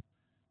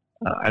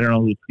I don't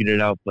know who tweeted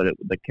it out, but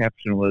the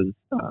caption was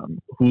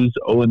who's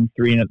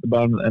 0-3 at the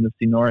bottom of the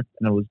NFC North,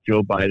 and it was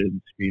Joe Biden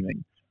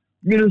screaming,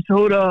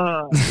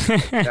 Minnesota.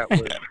 That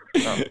was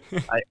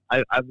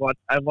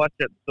I've watched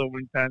it so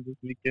many times this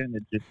weekend.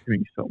 It just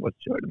brings so much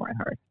joy to my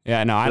heart.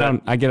 Yeah, no,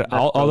 I get it.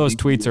 All those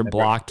tweets are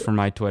blocked from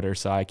my Twitter,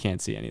 so I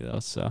can't see any of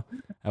those. So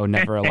I would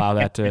never allow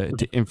that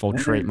to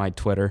infiltrate my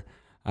Twitter.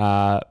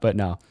 But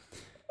no.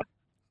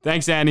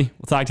 Thanks, Andy.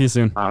 We'll talk to you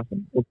soon.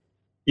 Awesome. We'll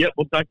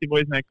talk to you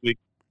boys next week.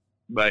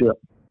 Bye.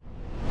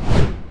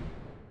 Yep.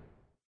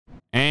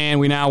 And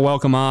we now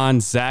welcome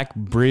on Zach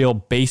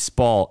Breel,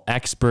 baseball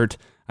expert.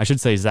 I should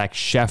say Zach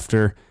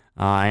Schefter.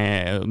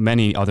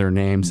 many other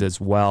names as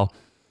well.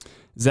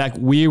 Zach,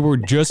 we were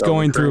just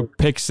going through a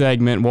pick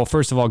segment. Well,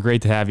 first of all,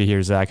 great to have you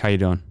here, Zach. How you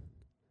doing?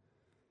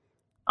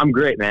 I'm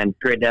great, man.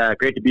 Great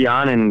to be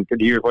on, and good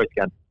to hear your voice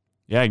again.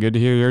 Yeah, good to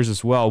hear yours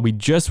as well. We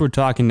just were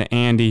talking to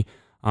Andy,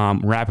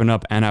 wrapping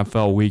up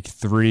NFL Week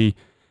 3,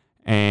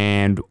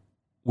 and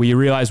we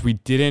realized we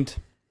didn't.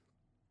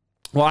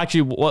 Well,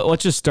 actually,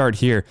 let's just start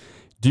here.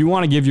 Do you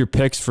want to give your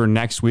picks for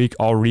next week?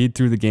 I'll read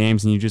through the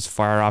games, and you just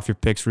fire off your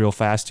picks real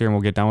fast here, and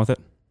we'll get done with it.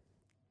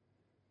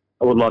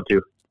 I would love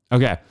to.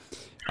 Okay.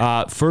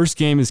 First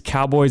game is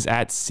Cowboys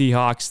at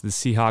Seahawks. The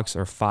Seahawks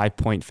are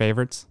 5-point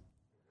favorites.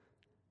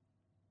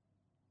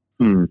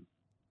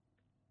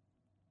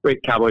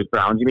 Wait, Cowboys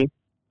Browns, you mean?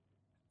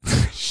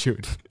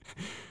 Shoot.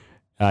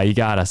 You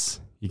got us.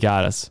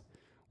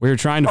 We were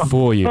trying to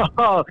fool you.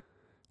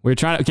 We were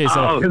trying to. Okay,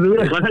 so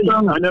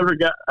I never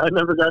got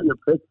your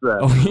picks then.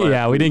 Oh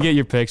yeah, we didn't get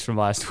your picks from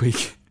last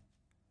week.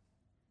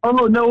 Oh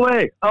no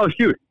way! Oh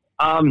shoot!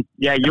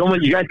 Yeah,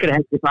 you guys could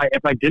have.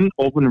 If I didn't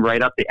open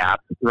right up the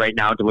app right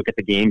now to look at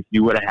the games,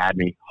 you would have had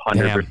me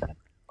 100%.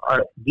 All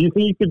right. Do you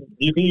think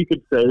you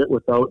could say it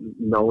without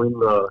knowing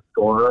the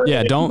score?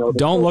 Yeah,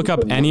 don't look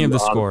up any of the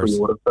scores.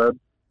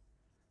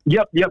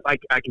 Yep, I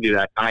can do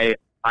that. I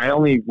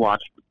only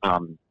watched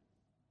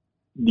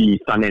the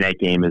Sunday night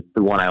game is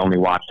the one I only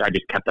watched. I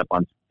just kept up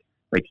on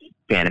like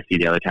fantasy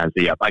the other times.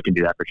 So yep, I can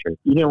do that for sure.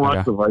 You didn't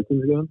watch the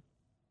Vikings game?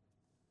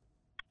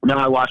 No,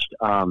 I watched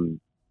I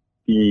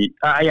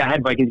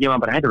had Vikings game on,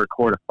 but I had to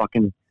record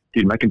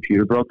my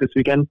computer broke this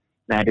weekend.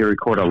 And I had to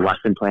record a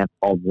lesson plan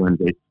all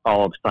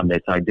of Sunday.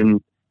 So I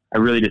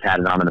really just had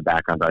it on in the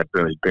background, but I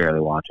was barely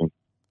watching.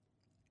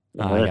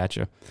 I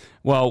gotcha.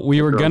 Well,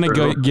 we were going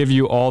to give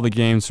you all the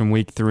games from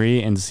week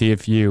 3 and see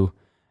if you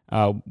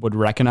would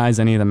recognize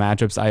any of the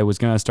matchups. I was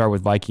going to start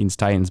with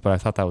Vikings-Titans, but I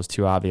thought that was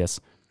too obvious.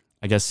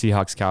 I guess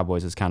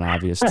Seahawks-Cowboys is kind of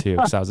obvious too,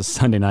 because that was a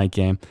Sunday night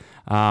game.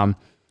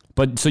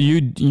 But so you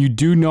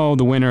do know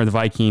the winner of the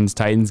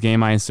Vikings-Titans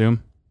game, I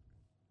assume?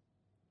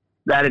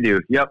 That I do.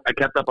 Yep, I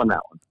kept up on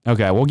that one.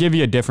 Okay, we'll give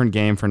you a different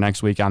game for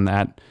next week on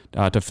that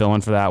to fill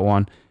in for that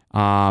one.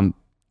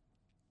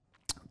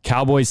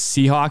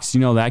 Cowboys-Seahawks, you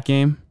know that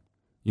game?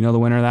 You know the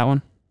winner of that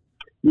one?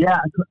 Yeah,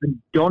 I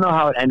don't know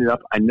how it ended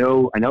up. I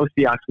know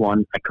Seahawks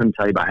won. I couldn't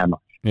tell you by how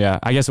much. Yeah,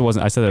 I guess it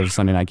wasn't. I said it was a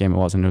Sunday night game. It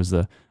wasn't. It was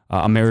the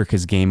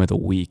America's game of the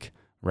week,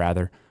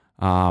 rather.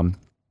 All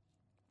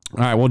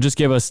right, well, just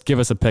give us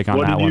a pick on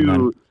that one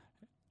then.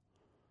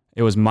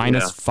 It was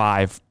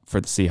 -5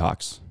 for the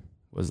Seahawks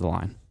was the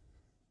line.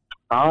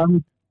 I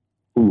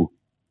would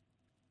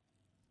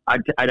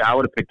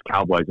have picked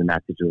Cowboys in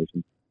that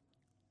situation.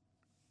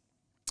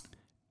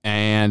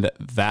 And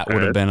that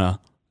would have been a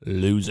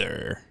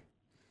loser.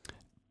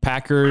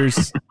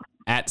 Packers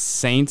at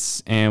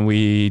Saints, and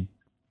what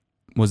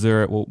was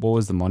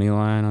the money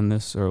line on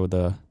this, or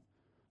the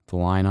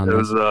line on this? It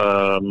was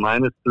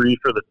 -3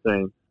 for the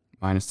Saints.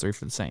 -3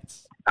 for the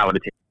Saints. I would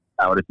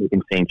have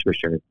taken Saints for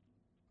sure.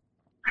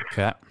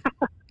 Okay.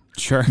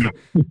 Sure.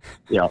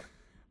 Yeah.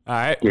 All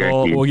right.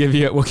 Well, we'll give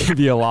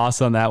you a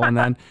loss on that one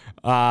then.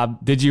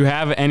 Did you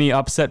have any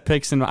upset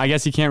picks? And I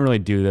guess you can't really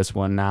do this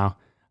one now.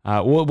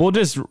 We'll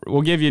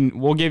give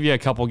you a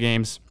couple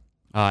games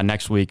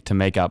next week to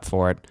make up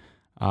for it.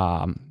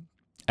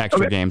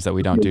 Extra games that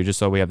we don't do, just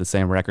so we have the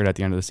same record at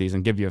the end of the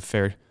season. Give you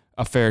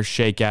a fair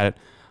shake at it.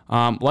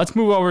 Let's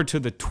move over to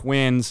the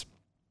Twins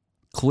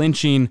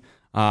clinching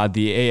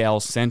the AL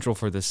Central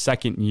for the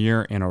second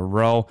year in a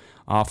row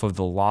off of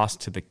the loss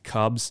to the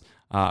Cubs.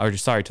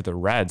 To the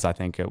Reds, I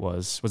think it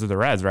was. Was it the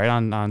Reds, right,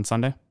 on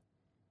Sunday?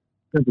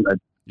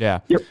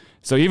 Yeah. Yep.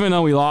 So even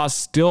though we lost,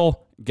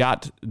 still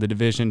got the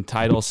division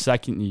title,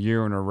 second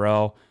year in a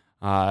row.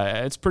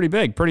 It's pretty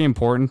big, pretty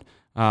important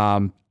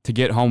to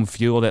get home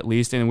field at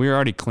least. And we were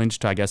already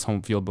clinched, I guess,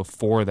 home field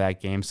before that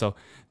game. So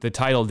the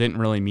title didn't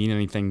really mean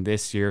anything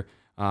this year.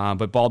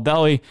 But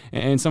Baldelli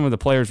and some of the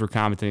players were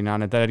commenting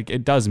on it, that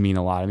it does mean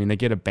a lot. I mean, they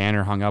get a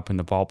banner hung up in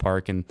the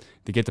ballpark, and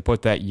they get to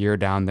put that year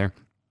down there.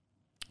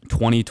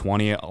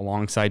 2020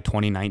 alongside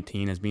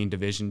 2019 as being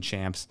division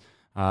champs.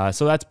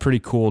 So that's pretty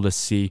cool to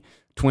see.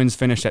 Twins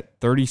finished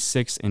at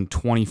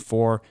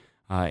 36-24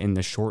 in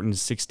the shortened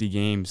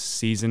 60-game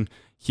season.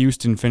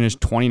 Houston finished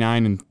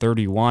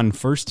 29-31,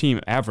 first team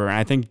ever, and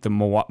I think the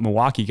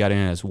Milwaukee got in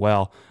as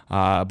well,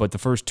 but the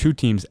first two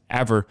teams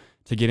ever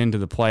to get into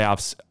the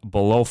playoffs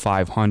below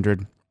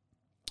 500.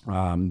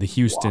 The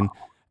Houston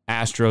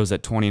Astros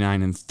at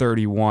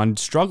 29-31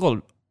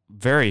 struggled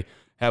very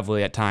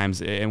heavily at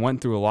times and went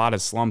through a lot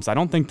of slumps. I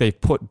don't think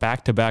they've put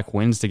back-to-back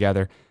wins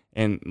together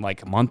in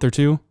like a month or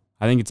two.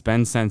 I think it's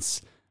been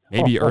since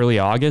maybe early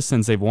August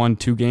since they've won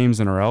 2 games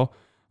in a row.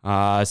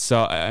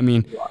 So, I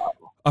mean,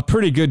 a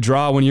pretty good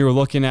draw when you were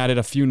looking at it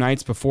a few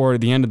nights before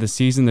the end of the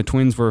season. The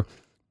Twins were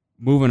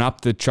moving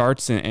up the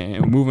charts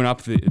and moving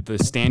up the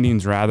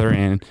standings, rather,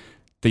 and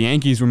the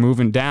Yankees were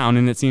moving down,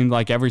 and it seemed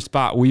like every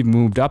spot we've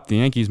moved up, the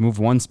Yankees moved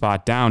one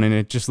spot down, and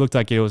it just looked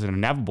like it was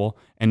inevitable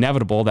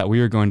that we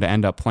were going to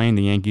end up playing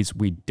the Yankees.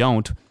 We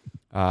don't.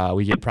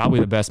 We get probably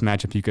the best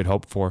matchup you could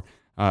hope for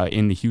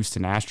in the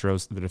Houston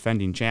Astros, the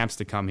defending champs,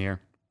 to come here.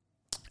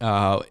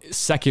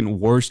 Second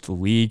worst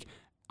league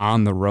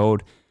on the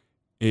road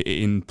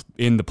in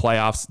the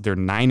playoffs. They're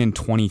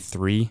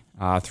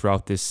 9-23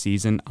 throughout this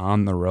season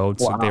on the road.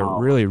 So they're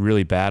really,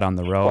 really bad on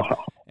the road.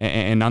 Wow.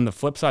 And on the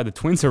flip side, the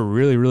Twins are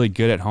really, really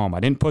good at home.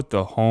 I didn't put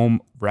the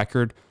home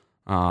record,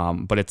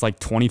 but it's like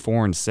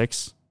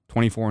 24-6,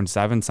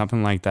 24-7,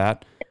 something like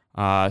that.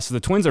 So the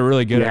Twins are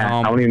really good at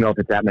home. I don't even know if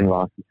it's that many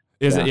losses.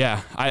 Is it?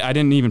 Yeah. I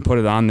didn't even put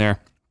it on there.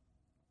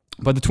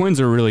 But the Twins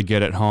are really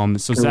good at home.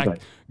 So, Zach,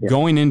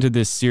 going into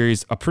this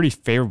series, a pretty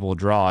favorable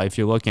draw if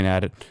you're looking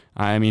at it.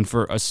 I mean,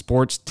 for a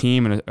sports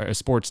team and a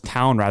sports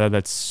town, rather,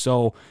 gets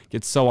so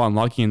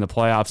unlucky in the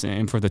playoffs,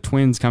 and for the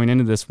Twins coming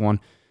into this one,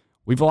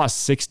 we've lost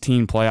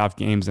 16 playoff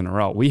games in a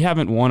row. We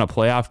haven't won a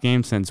playoff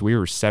game since we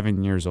were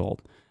 7 years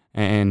old.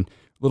 And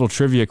little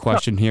trivia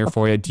question here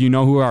for you. Do you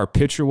know who our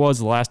pitcher was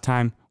the last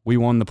time we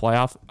won the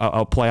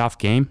playoff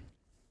game?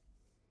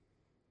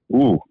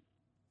 Ooh.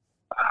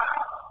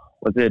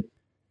 Was it?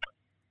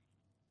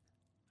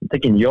 I'm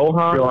thinking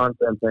Johan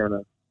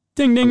Santana.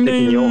 Ding, ding,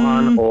 ding.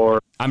 Johan,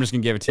 or I'm just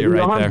going to give it to you right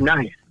Johan? there.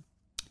 Nice.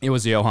 It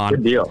was Johan.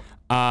 Good deal.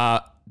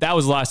 That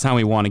was the last time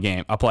we won a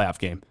playoff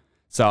game.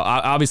 So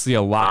obviously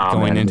a lot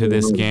going into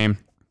this game.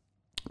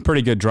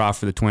 Pretty good draw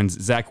for the Twins.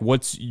 Zach,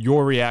 what's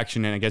your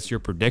reaction and I guess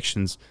your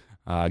predictions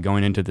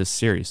going into this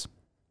series?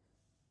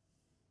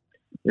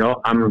 You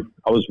know, I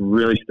was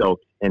really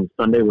stoked, and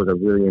Sunday was a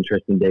really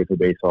interesting day for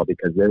baseball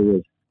because there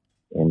was,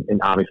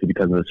 and obviously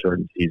because of the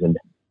shortened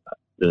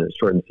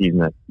season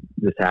that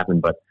this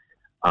happened, but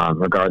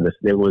regardless,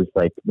 it was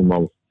like the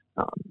most,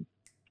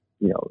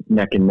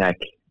 neck and neck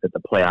that the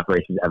playoff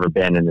race has ever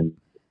been, and then,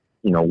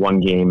 one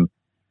game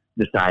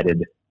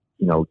decided,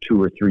 2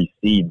 or 3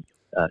 seeding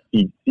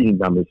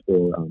numbers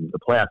for the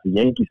playoffs. The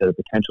Yankees had the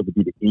potential to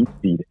be the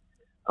 8th seed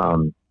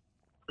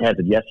as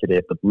of yesterday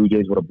if the Blue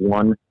Jays would have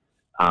won.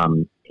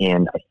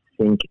 And I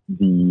think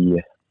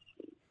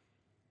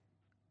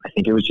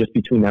it was just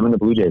between them and the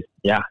Blue Jays.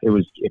 Yeah, it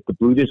was. If the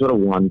Blue Jays would have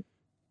won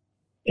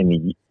and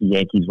the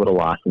Yankees would have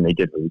lost, and they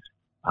did lose,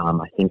 I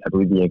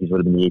believe the Yankees would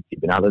have been the 8th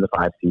seed, but now they're the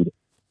 5th seed.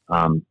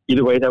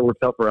 Either way, that works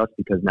out for us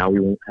because now we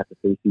won't have to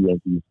face the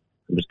Yankees.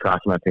 I'm just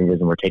crossing my fingers,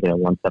 and we're taking it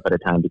one step at a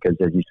time because,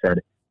 as you said,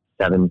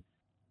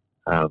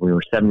 we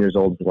were 7 years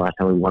old the last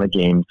time we won a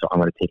game, so I'm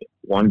going to take it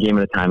one game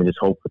at a time and just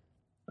hope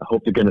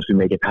to goodness we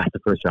make it past the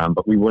first round.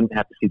 But we wouldn't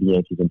have to see the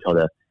Yankees until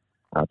the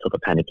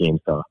pennant game,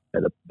 so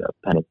the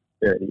pennant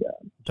or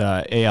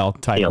the AL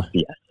title.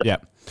 ALCS.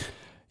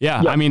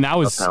 Yeah. I mean, I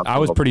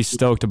was pretty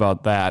stoked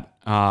about that.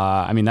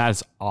 I mean, that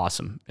is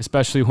awesome,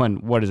 especially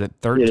when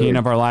 13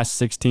 of our last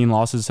 16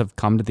 losses have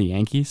come to the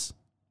Yankees.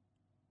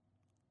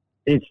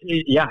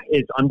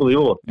 It's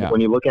unbelievable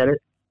when you look at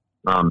it.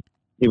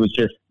 It was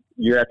just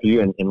year after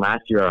year, and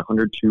last year, our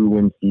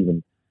 102-win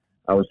season,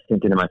 I was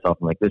thinking to myself,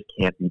 I'm like, this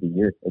can't be the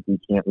year. Like, we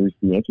can't lose to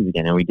the Yankees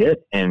again, and we did.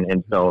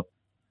 And so,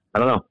 I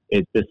don't know.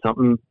 It's just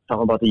something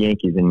about the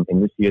Yankees, and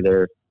this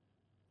year,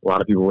 a lot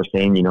of people were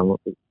saying,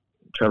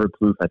 Trevor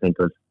Plouffe, I think,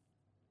 was,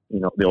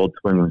 the old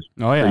Twin was.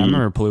 Oh yeah, I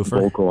remember Plouffe.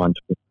 Vocal on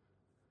Twitter.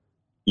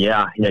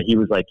 Yeah, he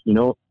was like,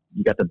 you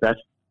got the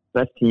best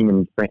team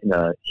in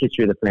the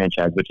history of the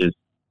franchise, which is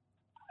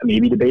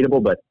maybe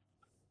debatable, but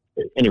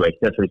anyway,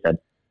 that's what he said.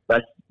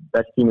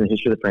 Best team in the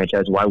history of the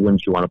franchise. Why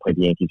wouldn't you want to play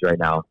the Yankees right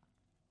now?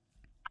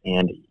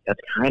 And that's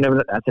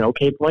an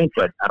okay point,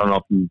 but I don't know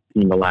if you've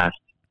seen the last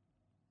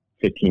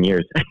 15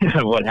 years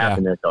of what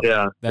happened there. So,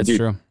 yeah, that's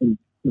true.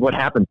 What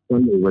happened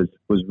Sunday was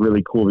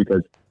really cool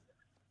because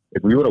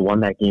if we would have won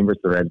that game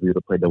versus the Reds, we would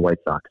have played the White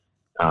Sox.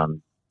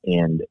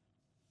 And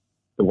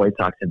the White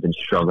Sox have been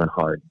struggling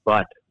hard.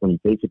 But when you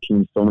face a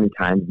team so many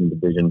times in the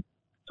division,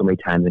 so many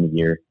times in a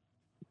year,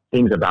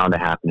 things are bound to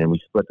happen. And we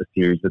split the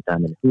series with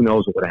them, and who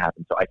knows what would have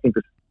happened. So I think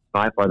this is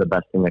by far the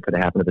best thing that could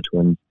have happened to the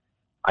Twins.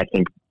 I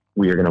think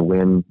we are going to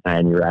win,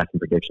 and you're asking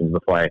predictions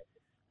before I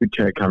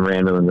come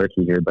random and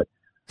rookie here, but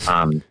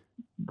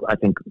I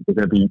think we're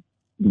going to beat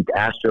the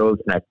Astros,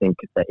 and I think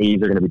the A's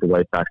are going to beat the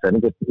White Sox. I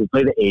think if we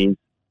play the A's,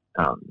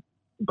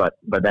 but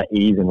that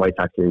A's and White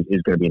Sox series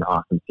is going to be an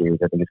awesome series.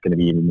 I think it's going to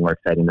be even more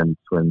exciting than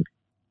Twins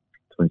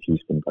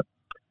Houston. But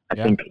I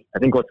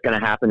think what's going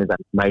to happen is I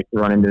might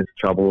run into this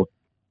trouble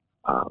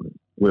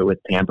with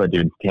Tampa,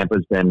 dude.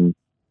 Tampa's been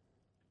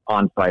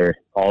on fire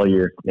all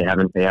year. They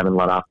haven't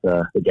let off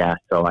the gas.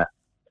 So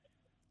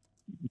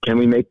can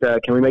we make the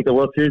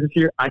World Series this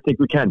year? I think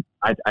we can.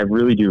 I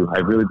really do. I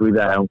really believe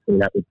that. I don't say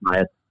that with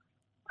bias.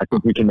 I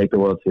think we can make the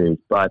World Series,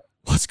 but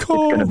let's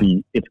go.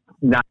 It's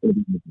not going to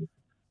be easy.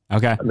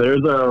 Okay.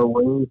 There's a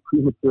way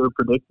premature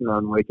prediction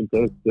on Wake and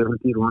Take.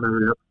 Guaranteed one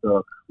every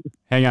episode.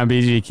 Hang on,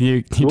 BG.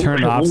 Can you turn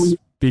it off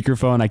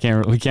speakerphone?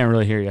 We can't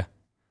really hear you.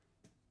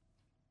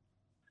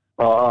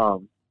 I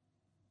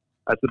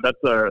said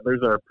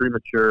there's our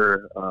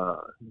premature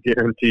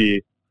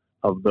guarantee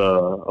of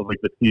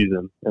the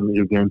season, and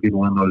you're guaranteed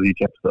one of those each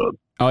episode.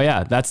 Oh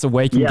yeah, that's the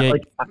Wake and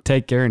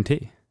Take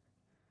guarantee.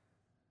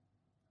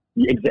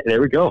 Yeah,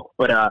 there we go.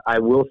 But I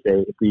will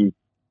say, if we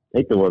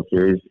make the World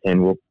Series,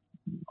 and we'll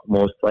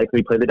most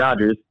likely play the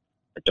Dodgers,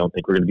 I don't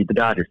think we're going to beat the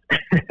Dodgers.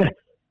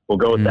 We'll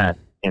go with that.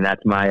 And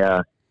that's my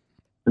I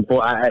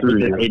hate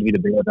to be the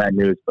bearer of bad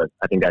news, but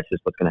I think that's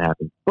just what's going to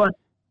happen. But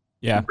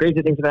yeah,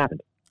 crazy things have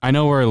happened. I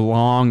know we're a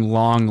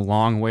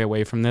long way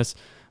away from this,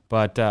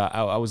 but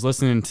I was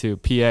listening to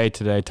PA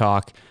today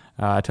talk to,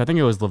 I think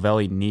it was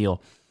Lavelli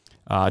Neal,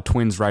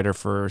 Twins writer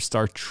for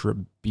Star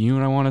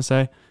Tribune, I want to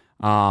say.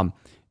 And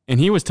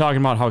he was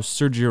talking about how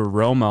Sergio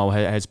Romo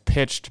has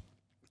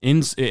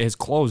has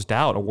closed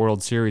out a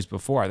World Series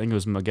before. I think it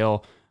was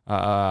Miguel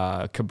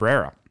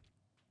Cabrera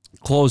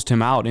closed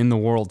him out in the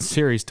World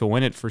Series to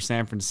win it for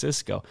San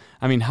Francisco.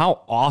 I mean,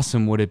 how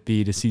awesome would it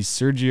be to see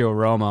Sergio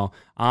Romo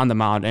on the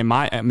mound? And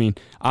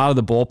out of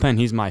the bullpen,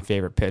 he's my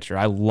favorite pitcher.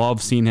 I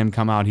love seeing him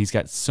come out. He's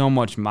got so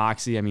much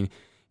moxie. I mean,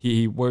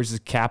 he wears his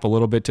cap a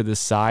little bit to the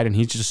side, and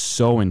he's just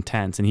so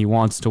intense, and he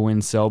wants to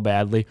win so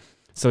badly.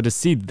 So to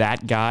see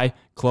that guy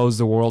close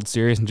the World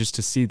Series and just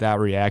to see that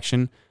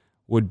reaction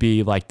would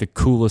be like the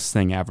coolest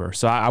thing ever.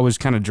 So I was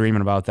kind of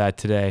dreaming about that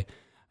today.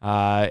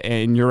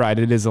 And you're right,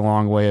 it is a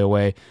long way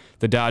away.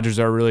 The Dodgers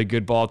are a really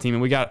good ball team,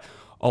 and we got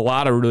a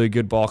lot of really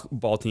good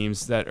ball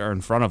teams that are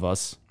in front of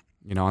us,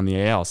 on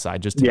the AL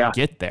side just to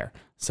get there.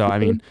 So, I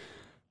mean,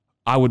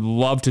 I would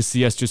love to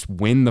see us just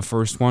win the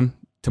first one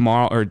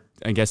tomorrow, or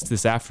I guess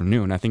this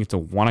afternoon. I think it's a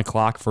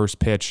 1:00 first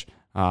pitch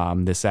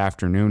this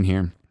afternoon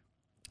here.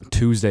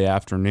 Tuesday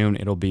afternoon,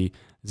 it'll be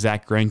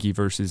Zach Greinke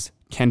versus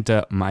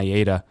Kenta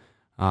Maeda.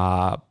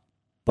 I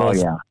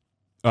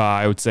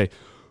would say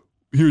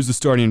here's the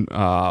starting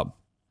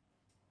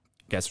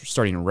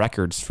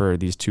records for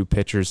these two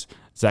pitchers.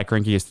 Zach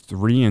Greinke is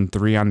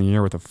 3-3 on the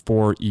year with a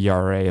 4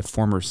 ERA, a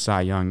former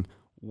Cy Young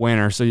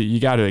winner. So you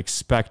got to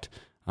expect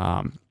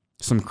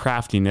some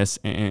craftiness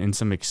and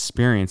some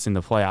experience in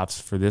the playoffs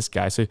for this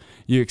guy. So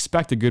you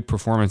expect a good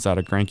performance out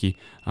of Greinke.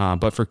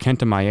 But for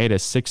Kenta Maeda,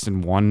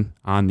 6-1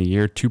 on the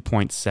year,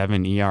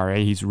 2.7 ERA.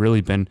 He's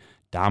really been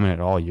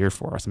dominant all year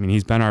for us. I mean,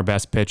 he's been our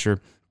best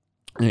pitcher.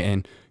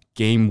 And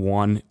Game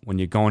 1, when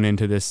you're going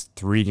into this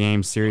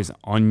 3-game series,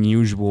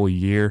 unusual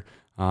year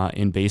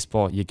in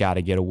baseball, you got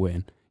to get a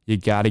win. You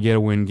got to get a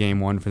win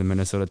Game 1 for the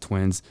Minnesota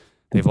Twins.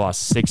 They've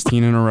lost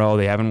 16 in a row.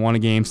 They haven't won a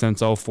game since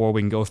 2004.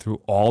 We can go through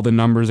all the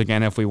numbers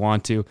again if we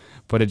want to,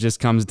 but it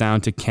just comes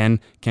down to Kenta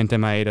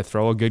Maeda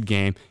throw a good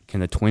game? Can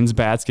the Twins'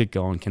 bats get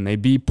going? Can they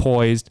be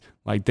poised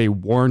like they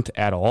weren't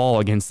at all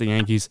against the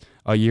Yankees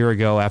a year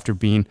ago after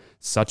being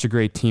such a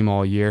great team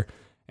all year?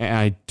 And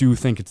I do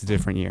think it's a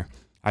different year.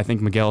 I think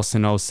Miguel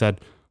Sano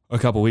said a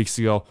couple weeks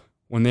ago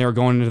when they were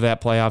going into that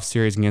playoff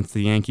series against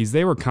the Yankees,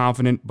 they were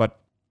confident, but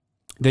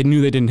they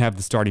knew they didn't have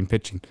the starting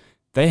pitching.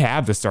 They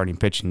have the starting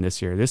pitching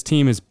this year. This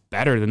team is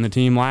better than the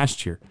team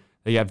last year.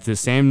 They have the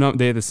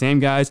same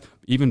guys,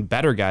 even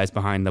better guys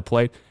behind the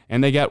plate,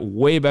 and they got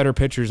way better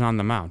pitchers on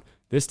the mound.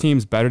 This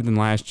team's better than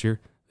last year.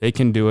 They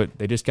can do it.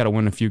 They just got to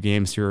win a few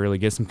games here early,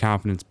 get some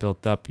confidence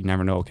built up. You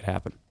never know what could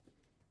happen.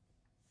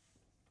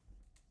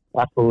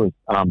 Absolutely.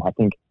 I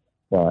think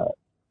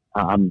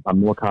I'm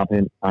more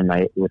confident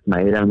with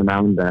Maeda on the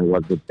mound than I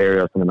was with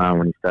Berrios on the mound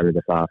when he started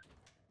us off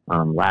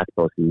last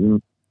postseason.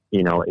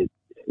 It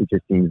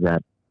just seems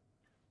that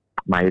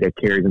Maeda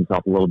carries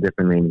himself a little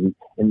differently,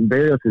 and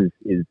Berrios is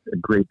a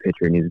great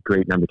pitcher, and he's a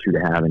great number 2 to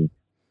have, and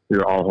we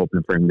were all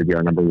hoping for him to be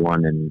our number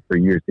 1 and for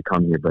years to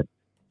come here, but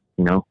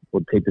we'll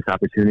take this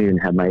opportunity and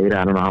have Maeda.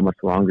 I don't know how much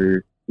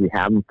longer we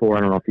have him for.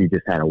 I don't know if he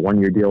just had a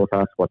 1-year deal with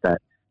us, what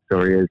that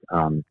story is,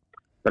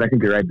 but I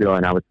think you're right, Bill,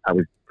 and I was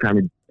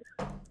trying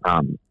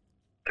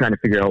to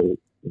figure out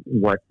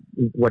what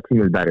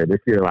team is better,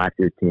 this year or last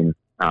year's team,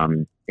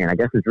 and I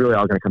guess it's really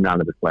all going to come down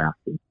to this playoffs.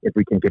 If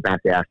we can't get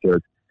past the Astros,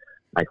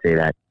 I say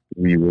that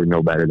we were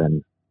no better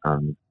than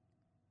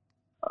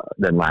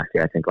last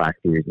year. I think last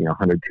year's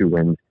 102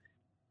 wins.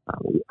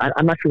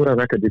 I'm not sure what our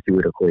record this year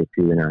would equate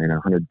to in a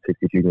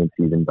 162 game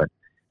season, but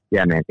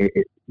yeah, man,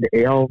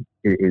 the AL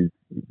is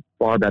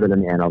far better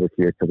than the NL this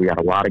year. So we got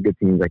a lot of good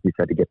teams, like you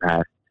said, to get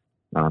past.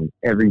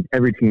 Every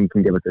team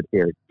can give us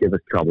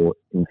trouble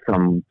in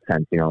some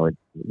sense.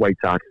 White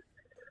Sox,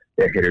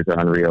 their hitters are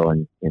unreal,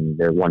 and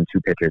their 1-2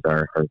 pitchers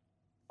are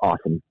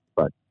awesome.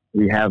 But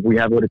we have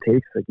what it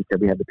takes. Like you said,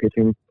 we have the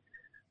pitching.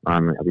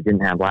 We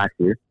didn't have last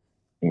year,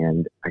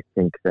 and I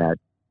think that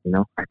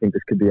I think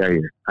this could be our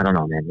year. I don't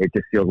know, man. It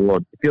just feels a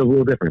little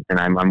different, and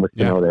I'm with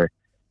Sano there,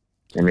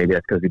 and maybe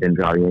that's because we didn't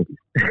draw the Yankees.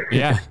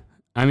 Yeah,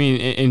 I mean,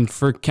 and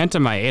for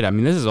Kenta Maeda,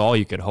 this is all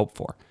you could hope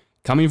for.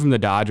 Coming from the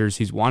Dodgers,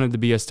 he's wanted to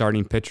be a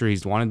starting pitcher.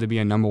 He's wanted to be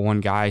a number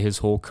 1 guy his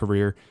whole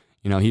career.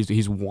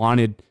 He's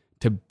wanted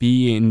to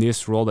be in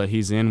this role that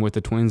he's in with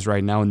the Twins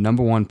right now.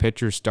 Number 1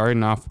 pitcher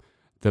starting off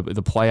the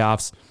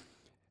playoffs.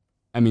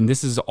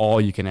 This is all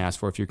you can ask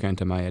for if you're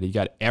Kenta Maeda. You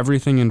got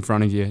everything in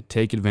front of you.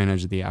 Take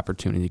advantage of the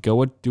opportunity. Do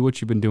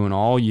what you've been doing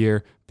all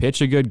year. Pitch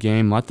a good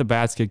game. Let the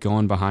bats get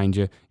going behind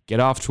you. Get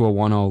off to a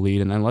 1-0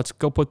 lead, and then let's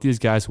go put these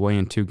guys away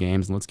in 2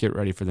 games, and let's get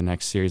ready for the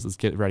next series. Let's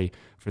get ready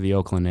for the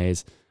Oakland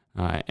A's,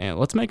 and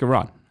let's make a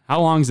run.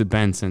 How long has it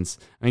been since?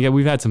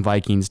 We've had some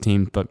Vikings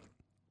teams, but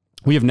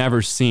we have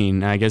never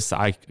seen, I guess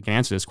I can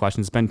answer this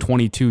question, it's been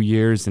 22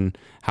 years and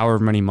however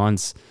many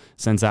months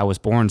since I was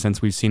born,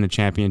 since we've seen a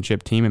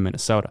championship team in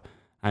Minnesota.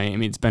 I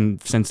mean, it's been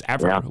since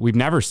ever. Yeah. We've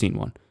never seen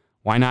one.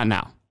 Why not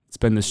now? It's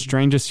been the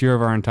strangest year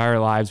of our entire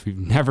lives. We've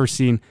never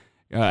seen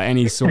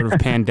any sort of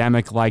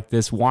pandemic like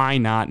this. Why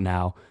not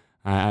now?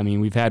 I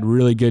mean, we've had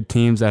really good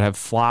teams that have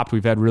flopped.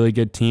 We've had really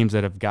good teams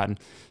that have gotten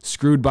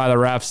screwed by the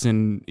refs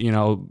in,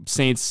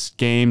 Saints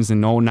games in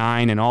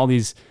 2009 and all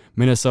these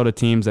Minnesota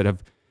teams that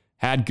have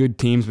had good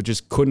teams but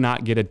just could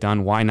not get it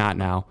done. Why not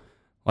now?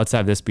 Let's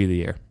have this be the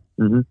year.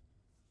 Mm-hmm.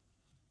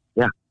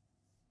 Yeah.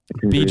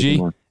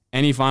 BG,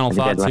 any final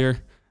thoughts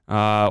here?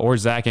 Or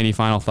Zach, any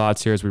final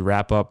thoughts here as we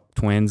wrap up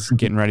Twins,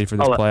 getting ready for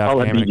this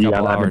playoff game in a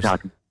couple hours?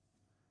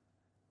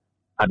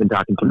 I've been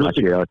talking too much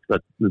here.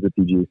 Let's move to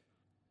PG.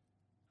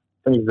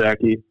 Thanks,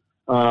 Zachy.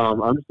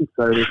 I'm just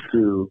excited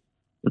to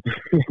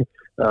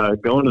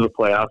go into the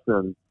playoffs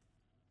and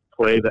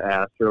play the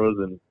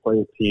Astros and play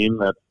a team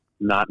that's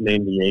not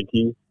named the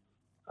Yankees.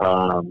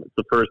 It's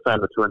the first time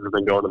the Twins have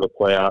been going to the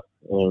playoffs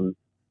and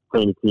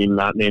playing a team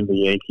not named the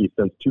Yankees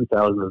since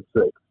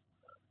 2006,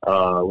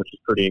 which is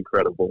pretty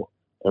incredible.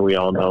 And we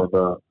all know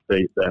the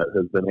fate that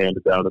has been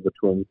handed down to the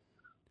Twins.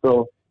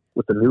 So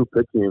with the new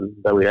pitching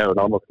that we have, it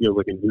almost feels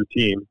like a new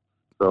team.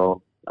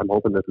 So I'm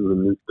hoping this is a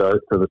new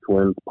start for the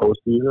Twins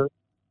postseason.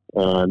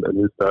 And a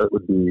new start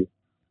would be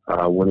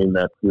winning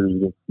that series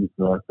against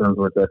Houston Astros,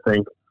 which I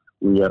think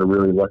we had a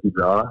really lucky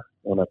draw.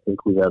 And I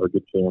think we have a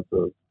good chance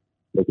of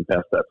making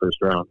past that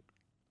first round.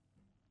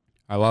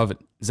 I love it.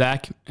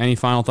 Zach, any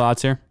final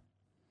thoughts here?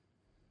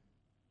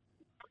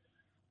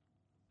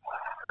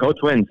 Go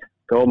Twins.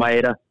 Go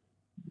Maeda.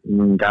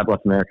 God bless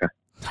America.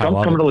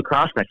 Come to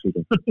lacrosse next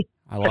weekend.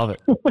 I love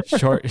it.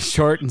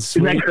 Short and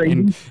sweet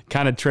and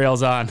kind of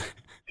trails on.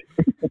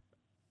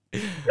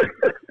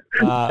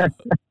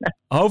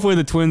 Hopefully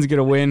the Twins get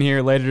a win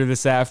here later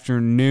this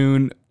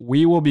afternoon.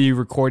 We will be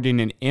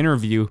recording an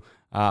interview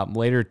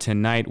later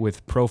tonight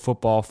with Pro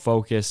Football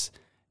Focus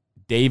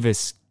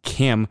Davis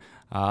Kim,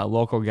 a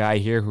local guy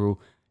here who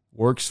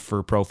works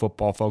for Pro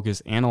Football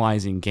Focus,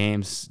 analyzing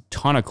games.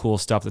 Ton of cool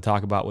stuff to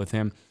talk about with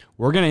him.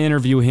 We're going to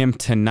interview him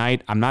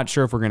tonight. I'm not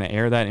sure if we're going to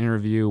air that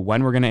interview,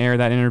 when we're going to air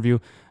that interview,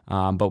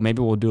 but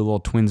maybe we'll do a little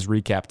Twins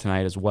recap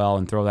tonight as well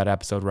and throw that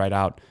episode right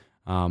out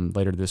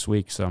later this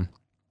week. So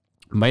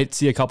might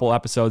see a couple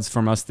episodes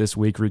from us this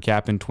week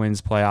recapping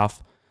Twins playoff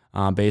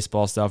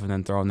baseball stuff and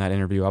then throwing that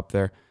interview up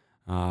there.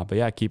 But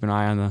yeah, keep an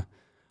eye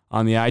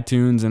on the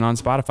iTunes and on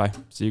Spotify.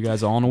 See you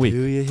guys all in a week.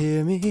 Do you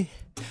hear me?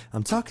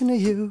 I'm talking to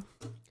you.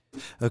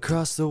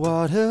 Across the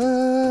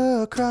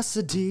water, across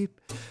the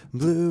deep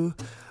blue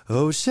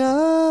ocean,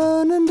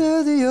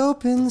 under the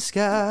open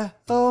sky.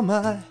 Oh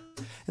my,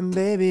 and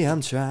baby,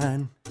 I'm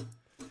trying.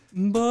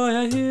 Boy,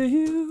 I hear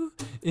you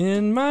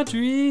in my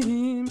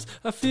dreams.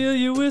 I feel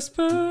you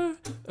whisper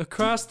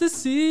across the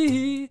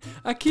sea.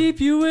 I keep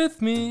you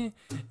with me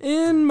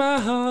in my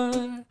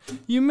heart.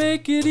 You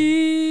make it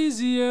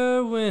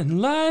easier when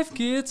life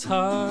gets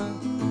hard.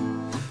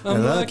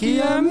 I'm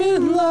lucky I'm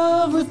in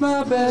love with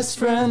my best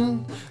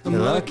friend. I'm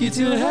lucky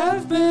to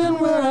have been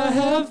where I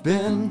have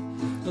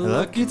been.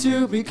 Lucky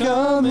to be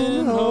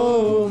coming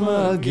home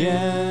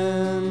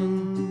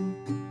again.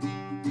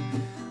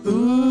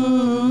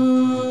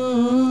 Ooh.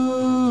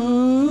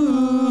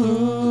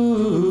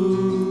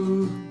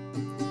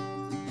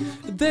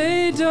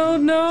 They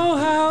don't know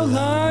how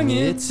long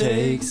it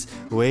takes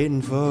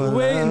Waiting for a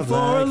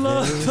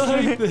love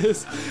like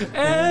this.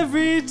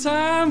 Every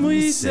time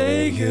we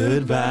say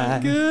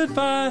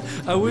goodbye.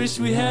 I wish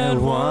we had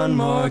one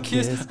more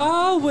kiss.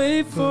 I'll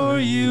wait for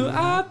you.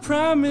 I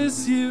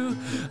promise you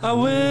I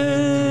will.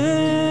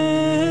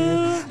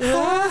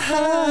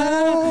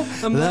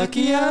 I'm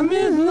lucky I'm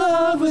in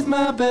love with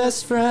my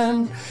best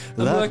friend.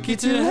 I'm lucky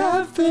to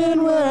have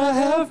been where I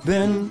have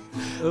been.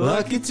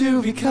 Lucky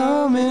to be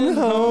coming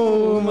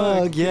home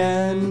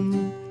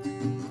again.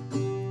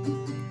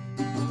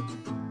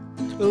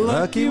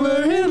 Lucky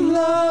we're in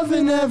love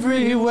in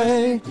every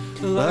way.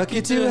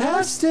 Lucky to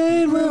have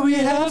stayed where we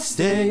have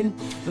stayed.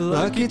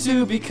 Lucky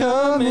to be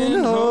coming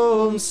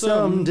home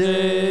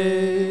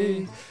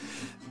someday.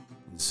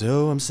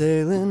 So I'm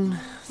sailing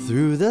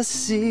through the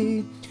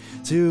sea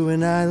to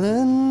an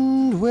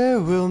island where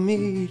we'll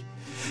meet.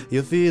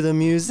 You'll feel the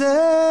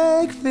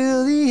music,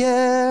 feel the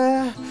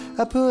air.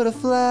 I put a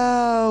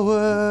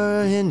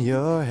flower in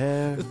your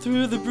hair.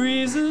 Through the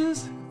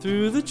breezes,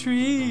 through the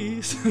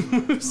trees,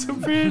 so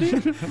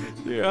pretty,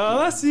 you're all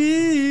I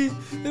see.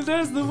 And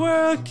as the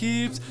world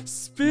keeps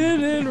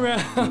spinning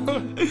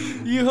round,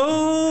 you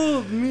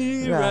hold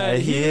me right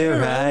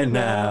here, right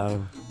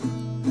now.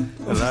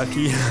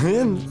 Lucky I'm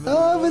in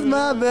love with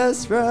my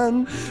best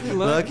friend.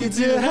 Lucky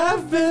to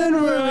have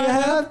been where I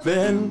have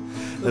been.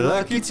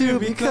 Lucky to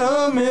be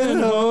coming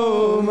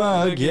home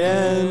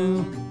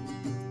again.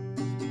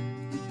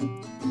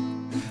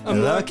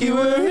 I'm lucky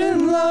we're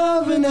in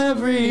love in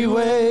every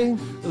way.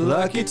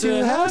 Lucky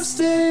to have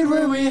stayed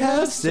where we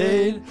have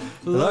stayed.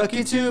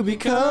 Lucky to be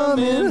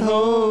coming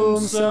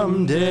home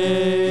someday.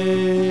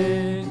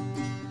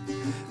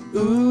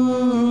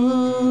 Ooh.